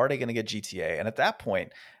 but are they going to get GTA? And at that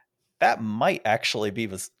point, that might actually be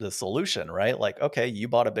the solution, right? Like, okay, you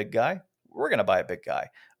bought a big guy, we're going to buy a big guy.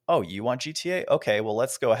 Oh, you want GTA? Okay, well,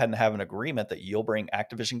 let's go ahead and have an agreement that you'll bring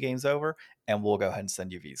Activision games over and we'll go ahead and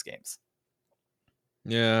send you these games.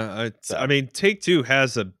 Yeah, I mean, Take-Two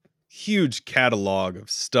has a huge catalog of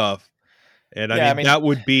stuff. And I mean, that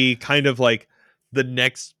would be kind of like the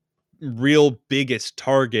next real biggest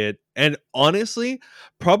target. And honestly,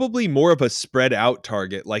 probably more of a spread out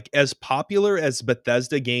target. Like as popular as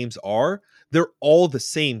Bethesda games are, they're all the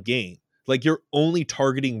same game. Like you're only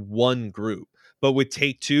targeting one group. But with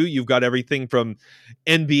Take-Two, you've got everything from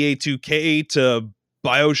NBA 2K to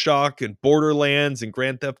BioShock and Borderlands and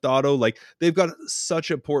Grand Theft Auto. Like they've got such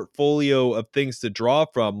a portfolio of things to draw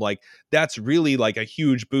from. Like that's really like a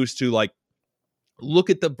huge boost to like, look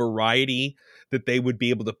at the variety that they would be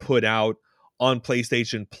able to put out on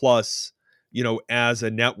PlayStation Plus, as a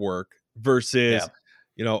network versus,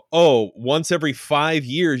 once every 5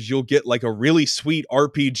 years, you'll get like a really sweet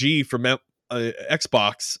RPG from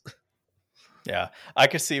Xbox. Yeah, I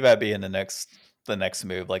could see that being the next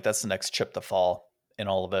move. Like that's the next chip to fall in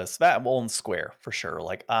all of this. That will in Square for sure.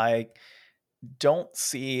 Like I don't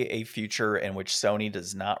see a future in which Sony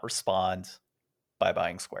does not respond by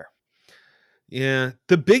buying Square. Yeah,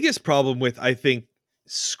 the biggest problem with, I think,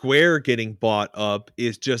 Square getting bought up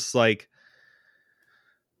is just like,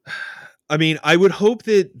 I mean, I would hope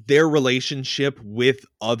that their relationship with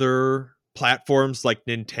other platforms like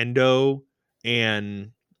Nintendo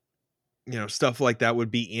and stuff like that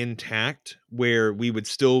would be intact, where we would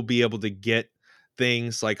still be able to get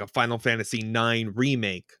things like a Final Fantasy IX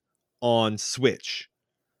remake on Switch.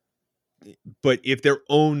 but if they're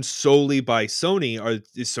owned solely by Sony,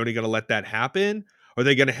 is Sony going to let that happen? Are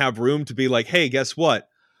they going to have room to be like, hey, guess what?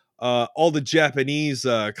 All the Japanese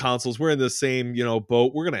consoles, we're in the same,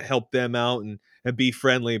 boat. We're going to help them out and be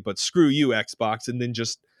friendly, but screw you, Xbox, and then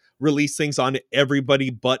just release things on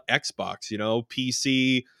everybody but Xbox,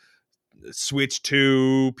 PC, Switch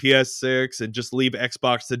 2, PS6, and just leave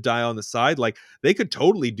Xbox to die on the side. Like, they could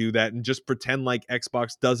totally do that and just pretend like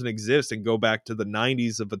Xbox doesn't exist and go back to the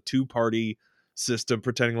 90s of a two-party system,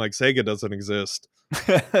 pretending like Sega doesn't exist.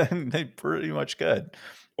 They pretty much could.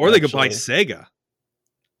 Or they could buy Sega.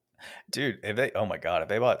 Dude, oh my god, if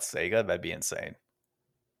they bought Sega, that'd be insane.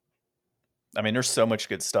 I mean, there's so much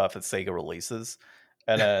good stuff that Sega releases.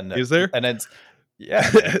 And then is there? And then yeah.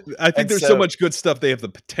 I think there's so much good stuff they have the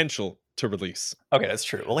potential to release. Okay, that's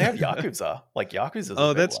true. Well, they have Yakuza. Like Yakuza's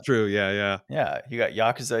oh, that's one. True. Yeah. Yeah, you got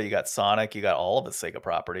Yakuza, you got Sonic, you got all of the Sega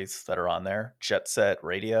properties that are on there. Jet Set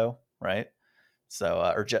Radio, right?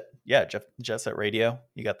 So Jet Set Radio,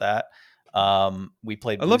 you got that. We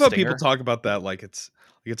played Blue I love how Stinger. people talk about that like it's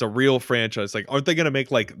a real franchise. Like, aren't they going to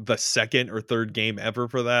make like the second or third game ever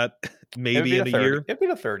for that? Maybe in a year. It'd be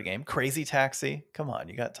the third game. Crazy Taxi. Come on,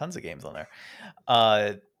 you got tons of games on there.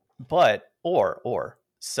 But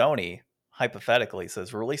Sony hypothetically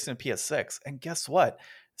says we're releasing a PS6, and guess what?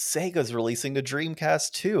 Sega's releasing a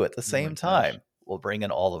Dreamcast 2 at the same time. Gosh. We'll bring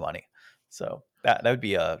in all the money. So that'd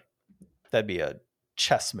be a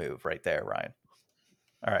chess move right there, Ryan.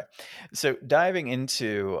 All right. So diving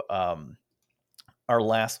into our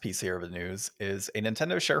last piece here of the news is a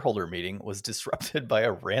Nintendo shareholder meeting was disrupted by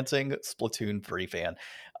a ranting Splatoon 3 fan.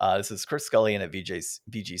 This is Chris Scullion at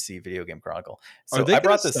VGC Video Game Chronicle. So I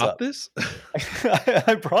brought this up.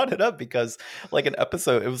 I brought it up because like an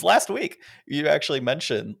episode, it was last week, you actually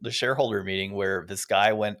mentioned the shareholder meeting where this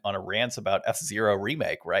guy went on a rant about F-Zero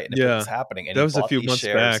remake, right? And if it was happening. And that was a few months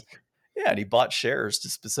back. Yeah, and he bought shares to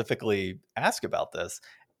specifically ask about this.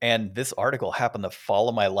 And this article happened to fall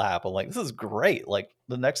in my lap. I'm like, this is great. Like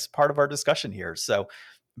the next part of our discussion here. So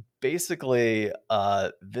basically,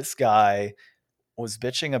 this guy was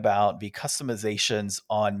bitching about the customizations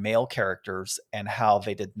on male characters and how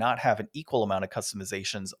they did not have an equal amount of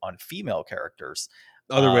customizations on female characters.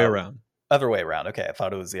 Other way around. Okay, I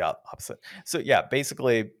thought it was the opposite. So yeah,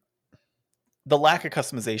 basically the lack of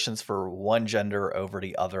customizations for one gender over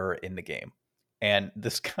the other in the game. And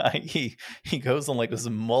this guy, he goes on like this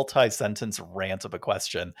multi-sentence rant of a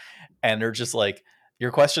question. And they're just like, your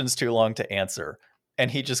question's too long to answer. And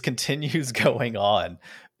he just continues going on.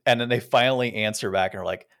 And then they finally answer back and are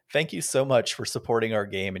like, thank you so much for supporting our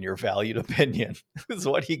game and your valued opinion is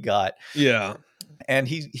what he got. Yeah. And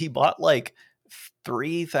he bought like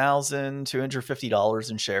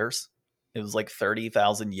 $3,250 in shares. It was like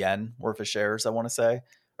 30,000 yen worth of shares, I want to say.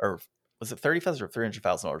 Or was it 30,000 or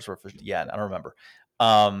 $300,000 worth of yen? I don't remember.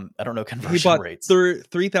 I don't know conversion rates.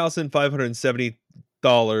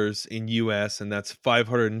 $3,570 in US, and that's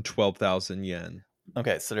 512,000 yen.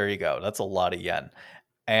 Okay, so there you go. That's a lot of yen.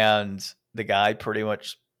 And the guy pretty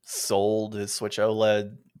much sold his Switch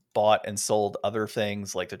OLED, bought and sold other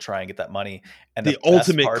things like to try and get that money. And the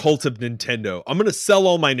ultimate cult of Nintendo. I'm going to sell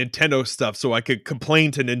all my Nintendo stuff so I could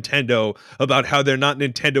complain to Nintendo about how they're not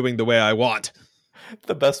Nintendoing the way I want.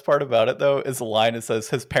 The best part about it, though, is a line that says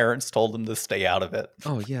his parents told him to stay out of it.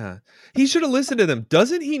 Oh, yeah. He should have listened to them.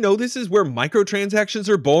 Doesn't he know this is where microtransactions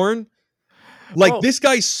are born? Like, this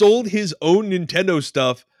guy sold his own Nintendo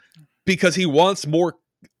stuff because he wants more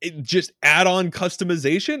just add-on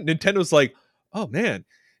customization. Nintendo's like, oh, man,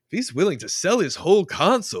 if he's willing to sell his whole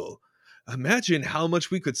console, imagine how much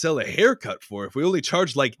we could sell a haircut for if we only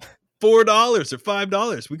charged like $4 or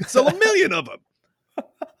 $5. We could sell 1 million of them.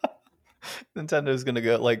 Nintendo's gonna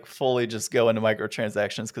go like fully just go into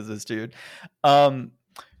microtransactions because this dude. So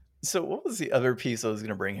what was the other piece I was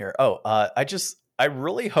gonna bring here? I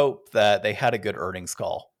really hope that they had a good earnings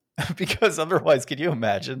call because otherwise, could you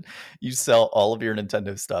imagine you sell all of your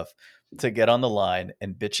Nintendo stuff to get on the line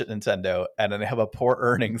and bitch at Nintendo and then have a poor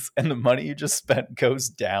earnings and the money you just spent goes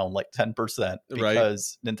down like 10%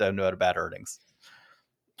 because Nintendo had bad earnings.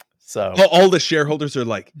 So all the shareholders are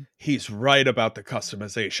like, he's right about the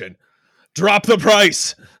customization. Drop the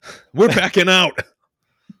price. We're backing out.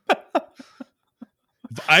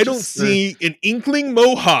 If I don't see an inkling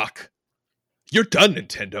mohawk, you're done,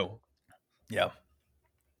 Nintendo. Yeah.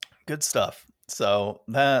 Good stuff. So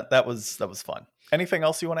that was fun. Anything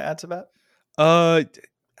else you want to add to that? I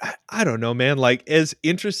don't know, man. Like, as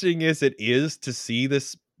interesting as it is to see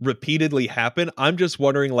this repeatedly happen, I'm just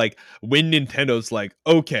wondering, like, when Nintendo's like,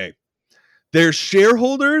 okay, there's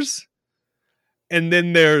shareholders and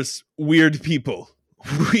then there's weird people.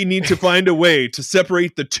 we need to find a way to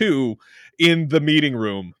separate the two in the meeting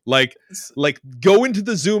room. Like go into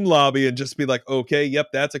the Zoom lobby and just be like, okay, yep,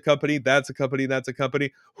 that's a company, that's a company, that's a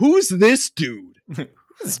company. Who's this dude?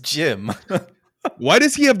 Who's Jim? Why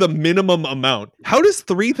does he have the minimum amount? How does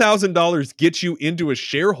 $3,000 get you into a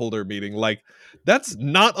shareholder meeting? Like, that's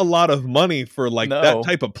not a lot of money for like that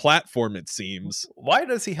type of platform, it seems. Why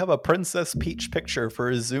does he have a Princess Peach picture for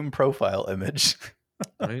his Zoom profile image?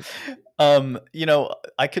 Right.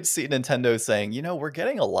 I could see Nintendo saying, we're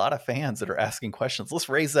getting a lot of fans that are asking questions. Let's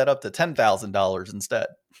raise that up to $10,000 instead.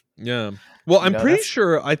 Yeah. Well, I'm pretty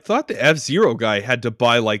sure I thought the F-Zero guy had to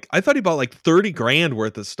buy I thought he bought like 30 grand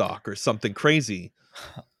worth of stock or something crazy.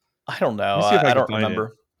 I don't know. I don't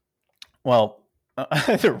remember. Well,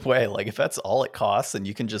 either way, like if that's all it costs and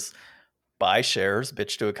you can just buy shares,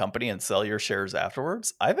 bitch to a company and sell your shares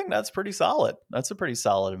afterwards, I think that's pretty solid. That's a pretty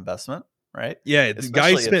solid investment, right? Yeah, the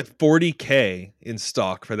guy spent $40K in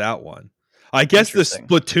stock for that one. I guess the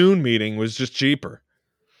Splatoon meeting was just cheaper.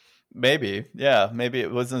 Maybe. Yeah, maybe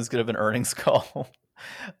it wasn't as good of an earnings call.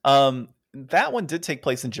 That one did take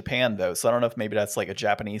place in Japan, though, so I don't know if maybe that's like a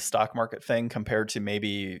Japanese stock market thing compared to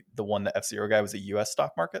maybe the one the F-Zero guy was a U.S.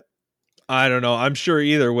 stock market. I don't know. I'm sure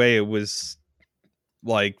either way it was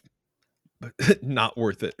like not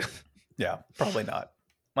worth it. Yeah, probably not.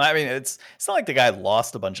 I mean, it's not like the guy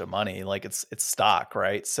lost a bunch of money. Like it's stock,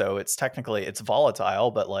 right? So it's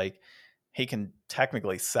volatile, but like he can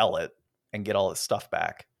technically sell it and get all his stuff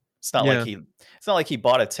back. It's not like he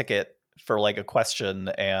bought a ticket for like a question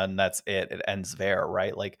and that's it. It ends there,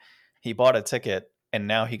 right? Like he bought a ticket and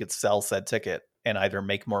now he could sell said ticket and either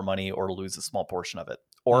make more money or lose a small portion of it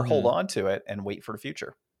or hold on to it and wait for the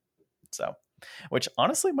future. So, which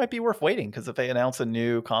honestly might be worth waiting because if they announce a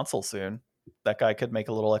new console soon, that guy could make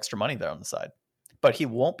a little extra money there on the side. But he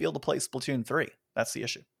won't be able to play Splatoon 3. That's the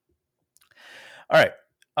issue. All right.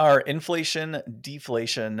 Our inflation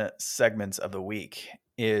deflation segments of the week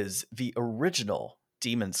is the original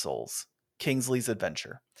Demon Souls, Kingsley's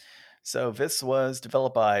Adventure. So this was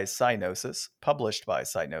developed by Psygnosis, published by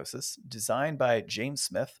Psygnosis, designed by James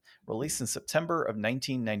Smith, released in September of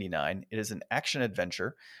 1999. It is an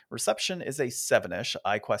action-adventure. Reception is a 7-ish.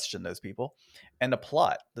 I question those people. And the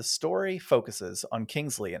plot. The story focuses on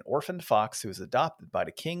Kingsley, an orphaned fox who is adopted by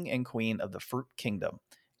the king and queen of the Fruit Kingdom.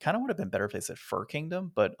 Kind of would have been better if they said Fur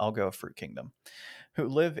Kingdom, but I'll go with Fruit Kingdom. Who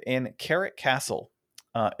live in Carrot Castle.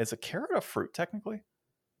 Is a carrot a fruit, technically?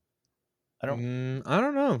 I don't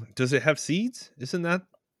know. Does it have seeds? Isn't that?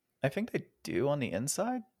 I think they do on the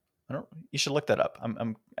inside. You should look that up.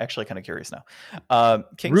 I'm actually kind of curious now.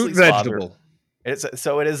 Kingsley's root vegetable.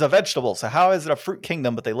 So it is a vegetable. So how is it a fruit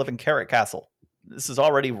kingdom, but they live in Carrot Castle? This is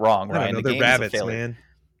already wrong, Ryan. The game rabbits, is a failure. Man.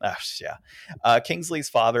 Yeah. Kingsley's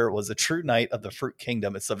father was a true knight of the Fruit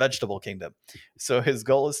Kingdom. It's a vegetable kingdom. So his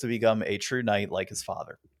goal is to become a true knight like his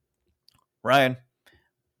father. Ryan,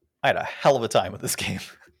 I had a hell of a time with this game.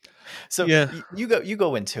 So you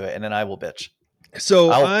go into it, and then I will bitch. So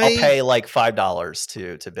I'll pay like $5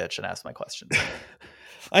 to bitch and ask my questions.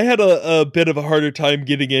 I had a bit of a harder time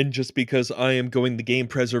getting in just because I am going the game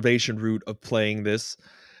preservation route of playing this,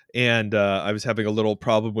 and I was having a little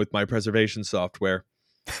problem with my preservation software.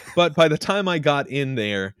 But by the time I got in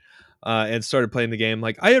there and started playing the game,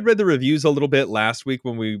 like I had read the reviews a little bit last week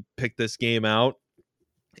when we picked this game out,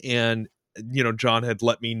 and John had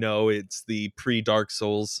let me know it's the pre-Dark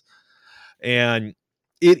Souls. And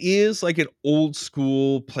it is like an old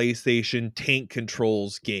school PlayStation tank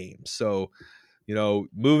controls game. So,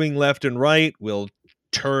 moving left and right will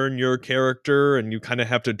turn your character and you kind of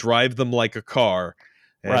have to drive them like a car.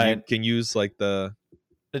 And right. You can use like the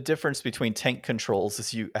difference between tank controls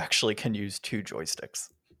is you actually can use 2 joysticks.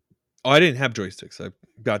 Oh, I didn't have joysticks. I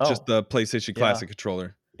got just the PlayStation Classic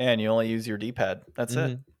controller. And you only use your D-pad. That's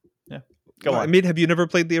it. Yeah. Go on. I mean, have you never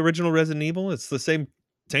played the original Resident Evil? It's the same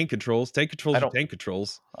tank controls. Tank controls are tank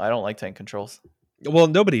controls. I don't like tank controls. Well,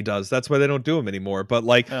 nobody does. That's why they don't do them anymore. But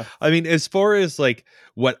I mean, as far as like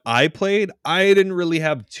what I played, I didn't really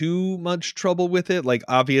have too much trouble with it. Like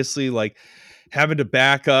obviously like having to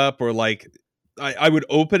back up or like I would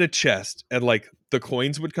open a chest and like the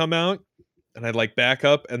coins would come out and I'd like back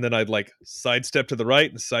up and then I'd like sidestep to the right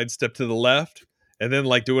and sidestep to the left and then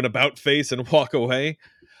like do an about face and walk away.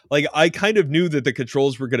 Like I kind of knew that the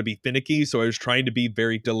controls were going to be finicky, so I was trying to be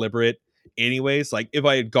very deliberate anyways. Like if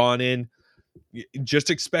I had gone in just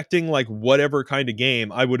expecting like whatever kind of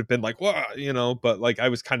game, I would have been like, wow, but like I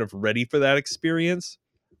was kind of ready for that experience.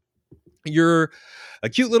 You're a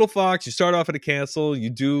cute little fox. You start off at a castle. You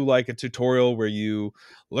do like a tutorial where you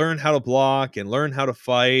learn how to block and learn how to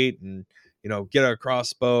fight and, get a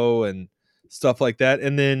crossbow and stuff like that.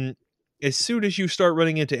 And then as soon as you start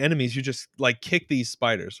running into enemies, you just like kick these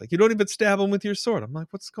spiders. Like you don't even stab them with your sword. I'm like,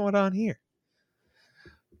 what's going on here?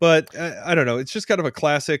 But I don't know. It's just kind of a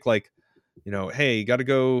classic, like, hey, you got to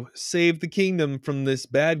go save the kingdom from this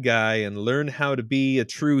bad guy and learn how to be a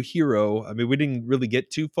true hero. I mean, we didn't really get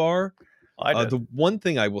too far. I did. The one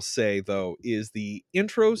thing I will say, though, is the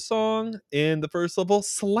intro song in the first level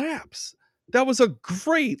slaps. That was a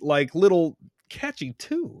great, like, little catchy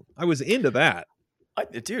tune. I was into that.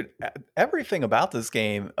 Dude, everything about this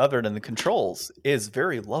game, other than the controls, is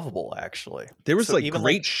very lovable, actually. There was So like even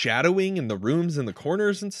great shadowing in the rooms and the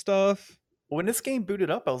corners and stuff. when this game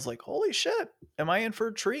booted up, I was like, holy shit, am I in for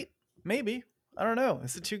a treat? Maybe. I don't know.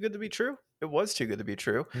 Is it too good to be true? It was too good to be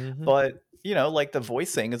true. Mhm. But, like the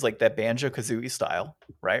voicing is like that Banjo-Kazooie style,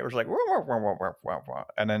 right? Where it's like, "Wah, wah, wah, wah, wah, wah, wah,"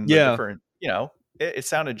 and then the Yeah. different, it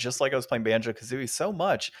sounded just like I was playing Banjo-Kazooie so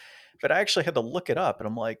much. But I actually had to look it up, and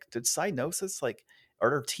I'm like, did Cynosis, like, are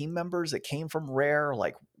there team members that came from Rare?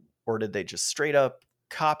 Like, or did they just straight up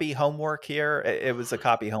copy homework here? It was a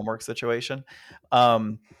copy homework situation.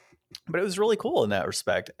 But it was really cool in that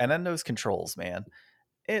respect. And then those controls, man,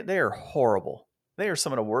 they are horrible. They are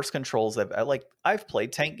some of the worst controls I've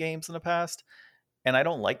played tank games in the past, and I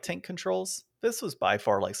don't like tank controls. This was by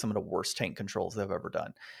far like some of the worst tank controls I've ever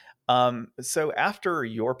done. So after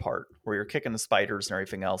your part where you're kicking the spiders and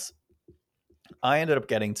everything else, I ended up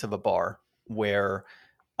getting to the bar where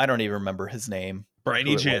I don't even remember his name.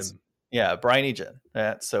 Briny Jin. Yeah, Briny Jin.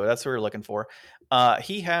 So that's what we're looking for.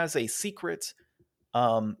 He has a secret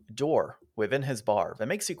door within his bar that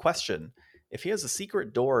makes you question if he has a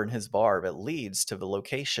secret door in his bar that leads to the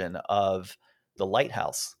location of the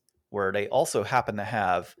lighthouse, where they also happen to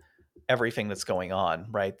have everything that's going on,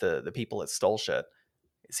 right? The people that stole shit.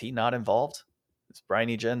 Is he not involved? Is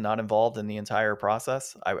Briny Jin not involved in the entire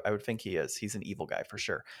process? I would think he is. He's an evil guy for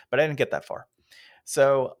sure. But I didn't get that far.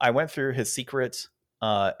 So I went through his secret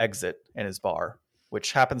exit in his bar,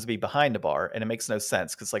 which happens to be behind a bar, and it makes no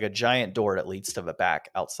sense because like a giant door that leads to the back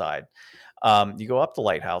outside. You go up the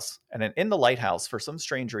lighthouse, and then in the lighthouse, for some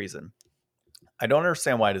strange reason, I don't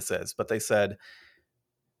understand why this is, but they said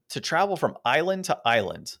to travel from island to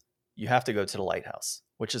island, you have to go to the lighthouse,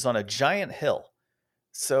 which is on a giant hill.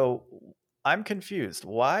 So I'm confused.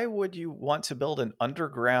 Why would you want to build an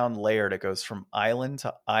underground layer that goes from island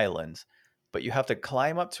to island, but you have to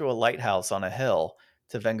climb up to a lighthouse on a hill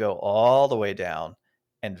to then go all the way down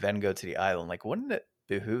and then go to the island? Like, wouldn't it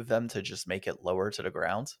behoove them to just make it lower to the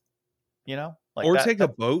ground? Like Or that, take a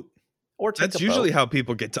boat. or take That's a usually boat. how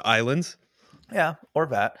people get to islands. Yeah, or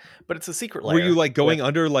that. But it's a secret layer. Were you like going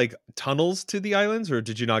under like tunnels to the islands, or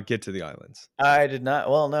did you not get to the islands? I did not.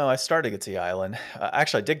 Well, no, I started to get to the island.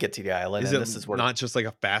 Actually, I did get to the island, Is and it this is where not just like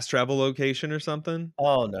a fast travel location or something?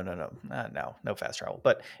 Oh, no, no, no. No fast travel.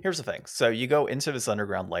 But here's the thing. So you go into this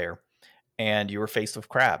underground layer and you were faced with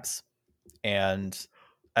crabs. And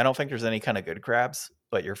I don't think there's any kind of good crabs,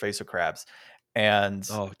 but you're faced with crabs. And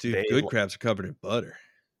Oh, dude, good crabs are covered in butter.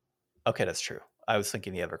 Okay, that's true. I was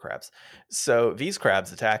thinking the other crabs. So these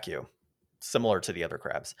crabs attack you, similar to the other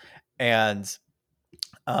crabs. And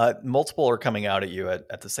multiple are coming out at you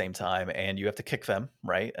at the same time, and you have to kick them,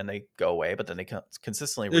 right? And they go away, but then they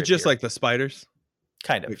consistently They're just reappear. like the spiders,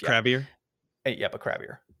 Kind of, but yeah. crabbier. Yeah, but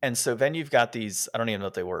crabbier. And so then you've got these, I don't even know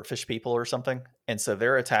what they were, fish people or something. And so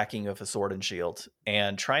they're attacking with a sword and shield,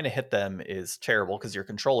 and trying to hit them is terrible because your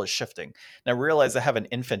control is shifting. And I realize I have an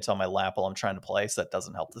infant on my lap while I'm trying to play, so that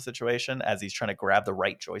doesn't help the situation as he's trying to grab the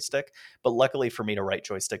right joystick. But luckily for me, the right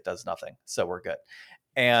joystick does nothing. So we're good.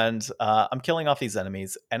 And I'm killing off these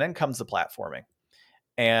enemies, and then comes the platforming.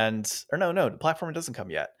 No, the platforming doesn't come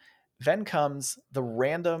yet. Then comes the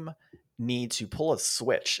random need to pull a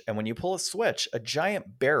switch. And when you pull a switch, a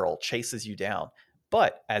giant barrel chases you down.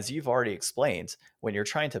 But as you've already explained, when you're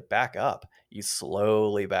trying to back up, you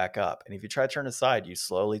slowly back up. And if you try to turn aside, you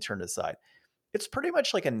slowly turn aside. It's pretty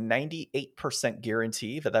much like a 98%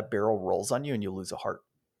 guarantee that barrel rolls on you and you lose a heart.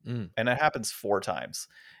 And it happens 4 times.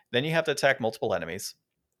 Then you have to attack multiple enemies.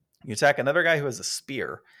 You attack another guy who has a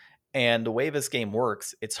spear. And the way this game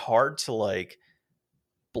works, it's hard to like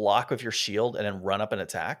block with your shield and then run up and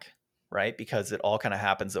attack, right? Because it all kind of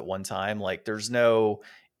happens at one time. Like there's no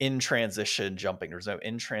in transition jumping. There's no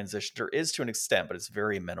in transition. There is to an extent, but it's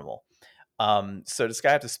very minimal. So this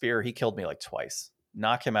guy with the spear, he killed me like twice.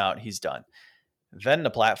 Knock him out, he's done. Then the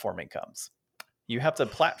platforming comes. You have to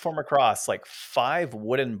platform across like 5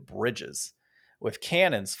 wooden bridges with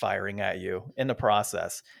cannons firing at you in the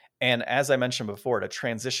process. And as I mentioned before, the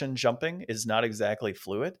transition jumping is not exactly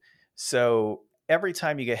fluid. So every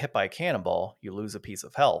time you get hit by a cannonball, you lose a piece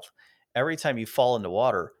of health. Every time you fall into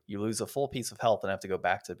water, you lose a full piece of health and have to go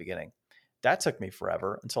back to the beginning. That took me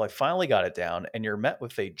forever until I finally got it down, and you're met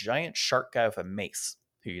with a giant shark guy with a mace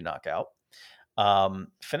who you knock out.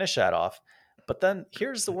 Finish that off. But then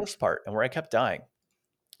here's the worst part, and where I kept dying,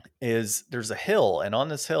 is there's a hill, and on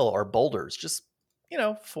this hill are boulders, just,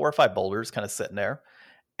 4 or 5 boulders kind of sitting there.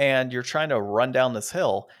 And you're trying to run down this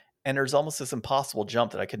hill, and there's almost this impossible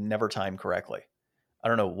jump that I could never time correctly. I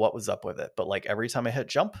don't know what was up with it, but like every time I hit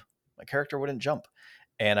jump, my character wouldn't jump,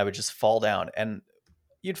 and I would just fall down. And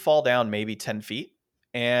you'd fall down maybe 10 feet,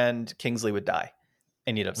 and Kingsley would die,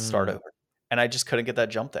 and you'd have to start over. And I just couldn't get that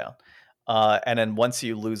jump down. And then once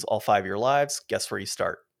you lose all 5 of your lives, guess where you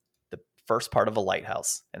start? The first part of a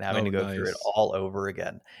lighthouse, and having to go through it all over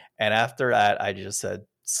again. And after that, I just said,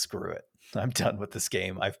 screw it. I'm done with this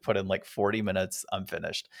game. I've put in like 40 minutes. I'm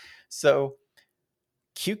finished. So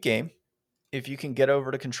cute game. If you can get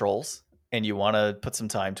over to controls and you want to put some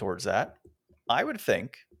time towards that, I would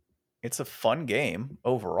think it's a fun game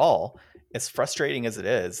overall. As frustrating as it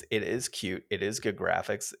is cute. It is good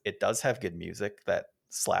graphics. It does have good music that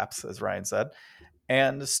slaps, as Ryan said.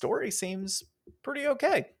 And the story seems pretty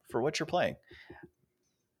okay for what you're playing.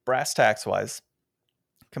 Brass tacks wise,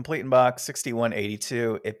 complete in box,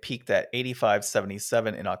 $61.82. It peaked at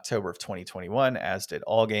 $85.77 in October of 2021, as did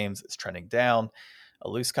all games. It's trending down. A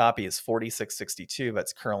loose copy is $46.62.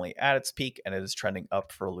 That's currently at its peak, and it is trending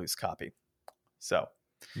up for a loose copy. So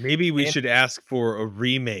maybe we should ask for a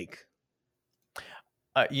remake.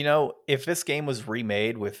 If this game was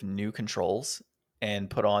remade with new controls and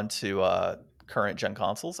put onto current gen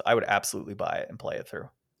consoles, I would absolutely buy it and play it through.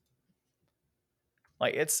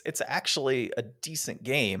 Like it's actually a decent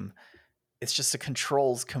game. It's just the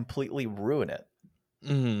controls completely ruin it.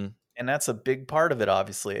 Mm-hmm. And that's a big part of it,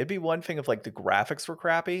 obviously. It'd be one thing if like the graphics were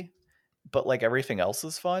crappy, but like everything else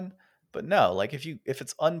is fun. But no, like if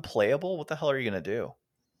it's unplayable, what the hell are you going to do?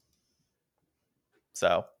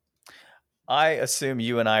 So I assume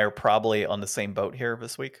you and I are probably on the same boat here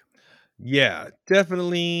this week. Yeah,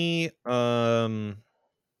 definitely. Well,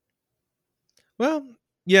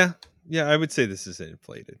 yeah, I would say this is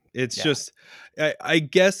inflated. It's just, I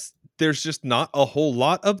guess there's just not a whole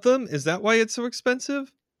lot of them. Is that why it's so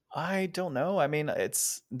expensive? I don't know. I mean,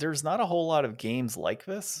 there's not a whole lot of games like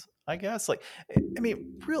this, I guess. Like, I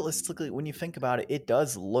mean, realistically, when you think about it, it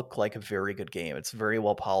does look like a very good game. It's very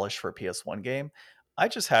well polished for a PS1 game. I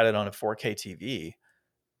just had it on a 4K TV,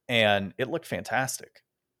 and it looked fantastic.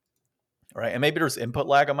 Right. And maybe there's input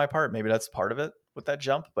lag on my part. Maybe that's part of it with that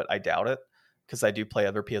jump, but I doubt it, because I do play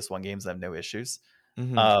other PS1 games and I have no issues.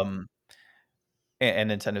 Mm-hmm.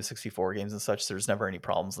 And Nintendo 64 games and such, there's never any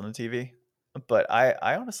problems on the TV. But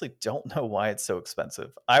I honestly don't know why it's so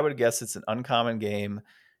expensive. I would guess it's an uncommon game,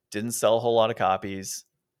 didn't sell a whole lot of copies,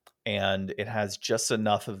 and it has just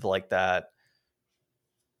enough of like that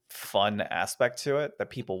fun aspect to it that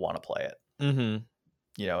people want to play it. Mm-hmm.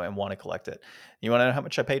 And want to collect it. You want to know how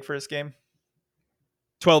much I paid for this game?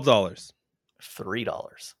 $12.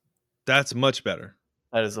 $3. That's much better.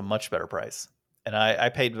 That is a much better price. And I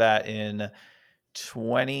paid that in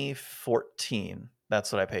 2014.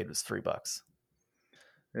 That's what I paid, was $3.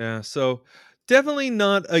 Yeah, so definitely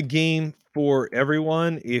not a game for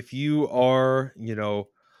everyone. If you are,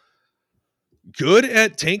 good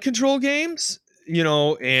at tank control games,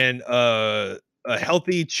 and a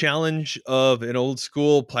healthy challenge of an old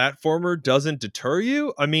school platformer doesn't deter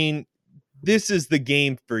you, I mean, this is the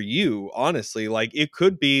game for you, honestly. Like, it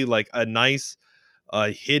could be like a nice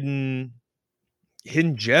hidden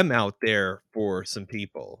gem out there for some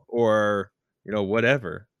people, or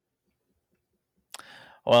whatever.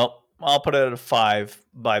 Well, I'll put it at a 5,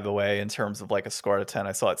 by the way, in terms of like a score out of 10.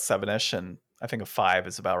 I saw it 7-ish, and I think a 5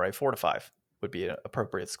 is about right. 4 to 5 would be an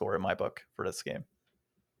appropriate score in my book for this game.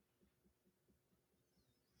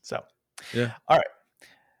 So, yeah. All right.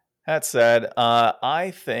 That said,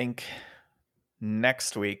 I think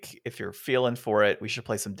next week, if you're feeling for it, we should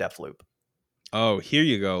play some Deathloop. Oh, here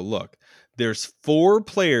you go. Look, there's 4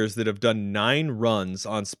 players that have done 9 runs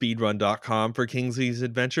on speedrun.com for Kingsley's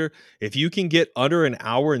adventure. If you can get under an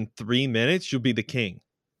hour and 3 minutes, you'll be the king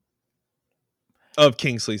of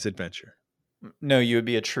Kingsley's adventure. No, you would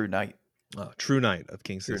be a true knight. True knight of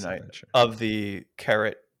Kingsley's adventure. Of the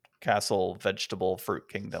Carrot Castle Vegetable Fruit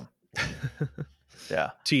Kingdom.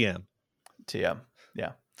 Yeah. TM.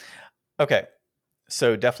 Yeah. Okay.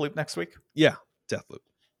 So Deathloop next week? Yeah, Deathloop.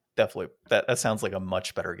 That sounds like a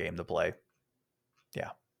much better game to play.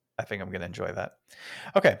 Yeah. I think I'm going to enjoy that.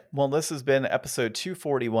 Okay. Well, this has been episode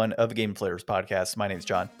 241 of Game Deflators podcast. My name's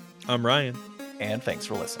John. I'm Ryan. And thanks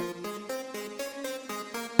for listening.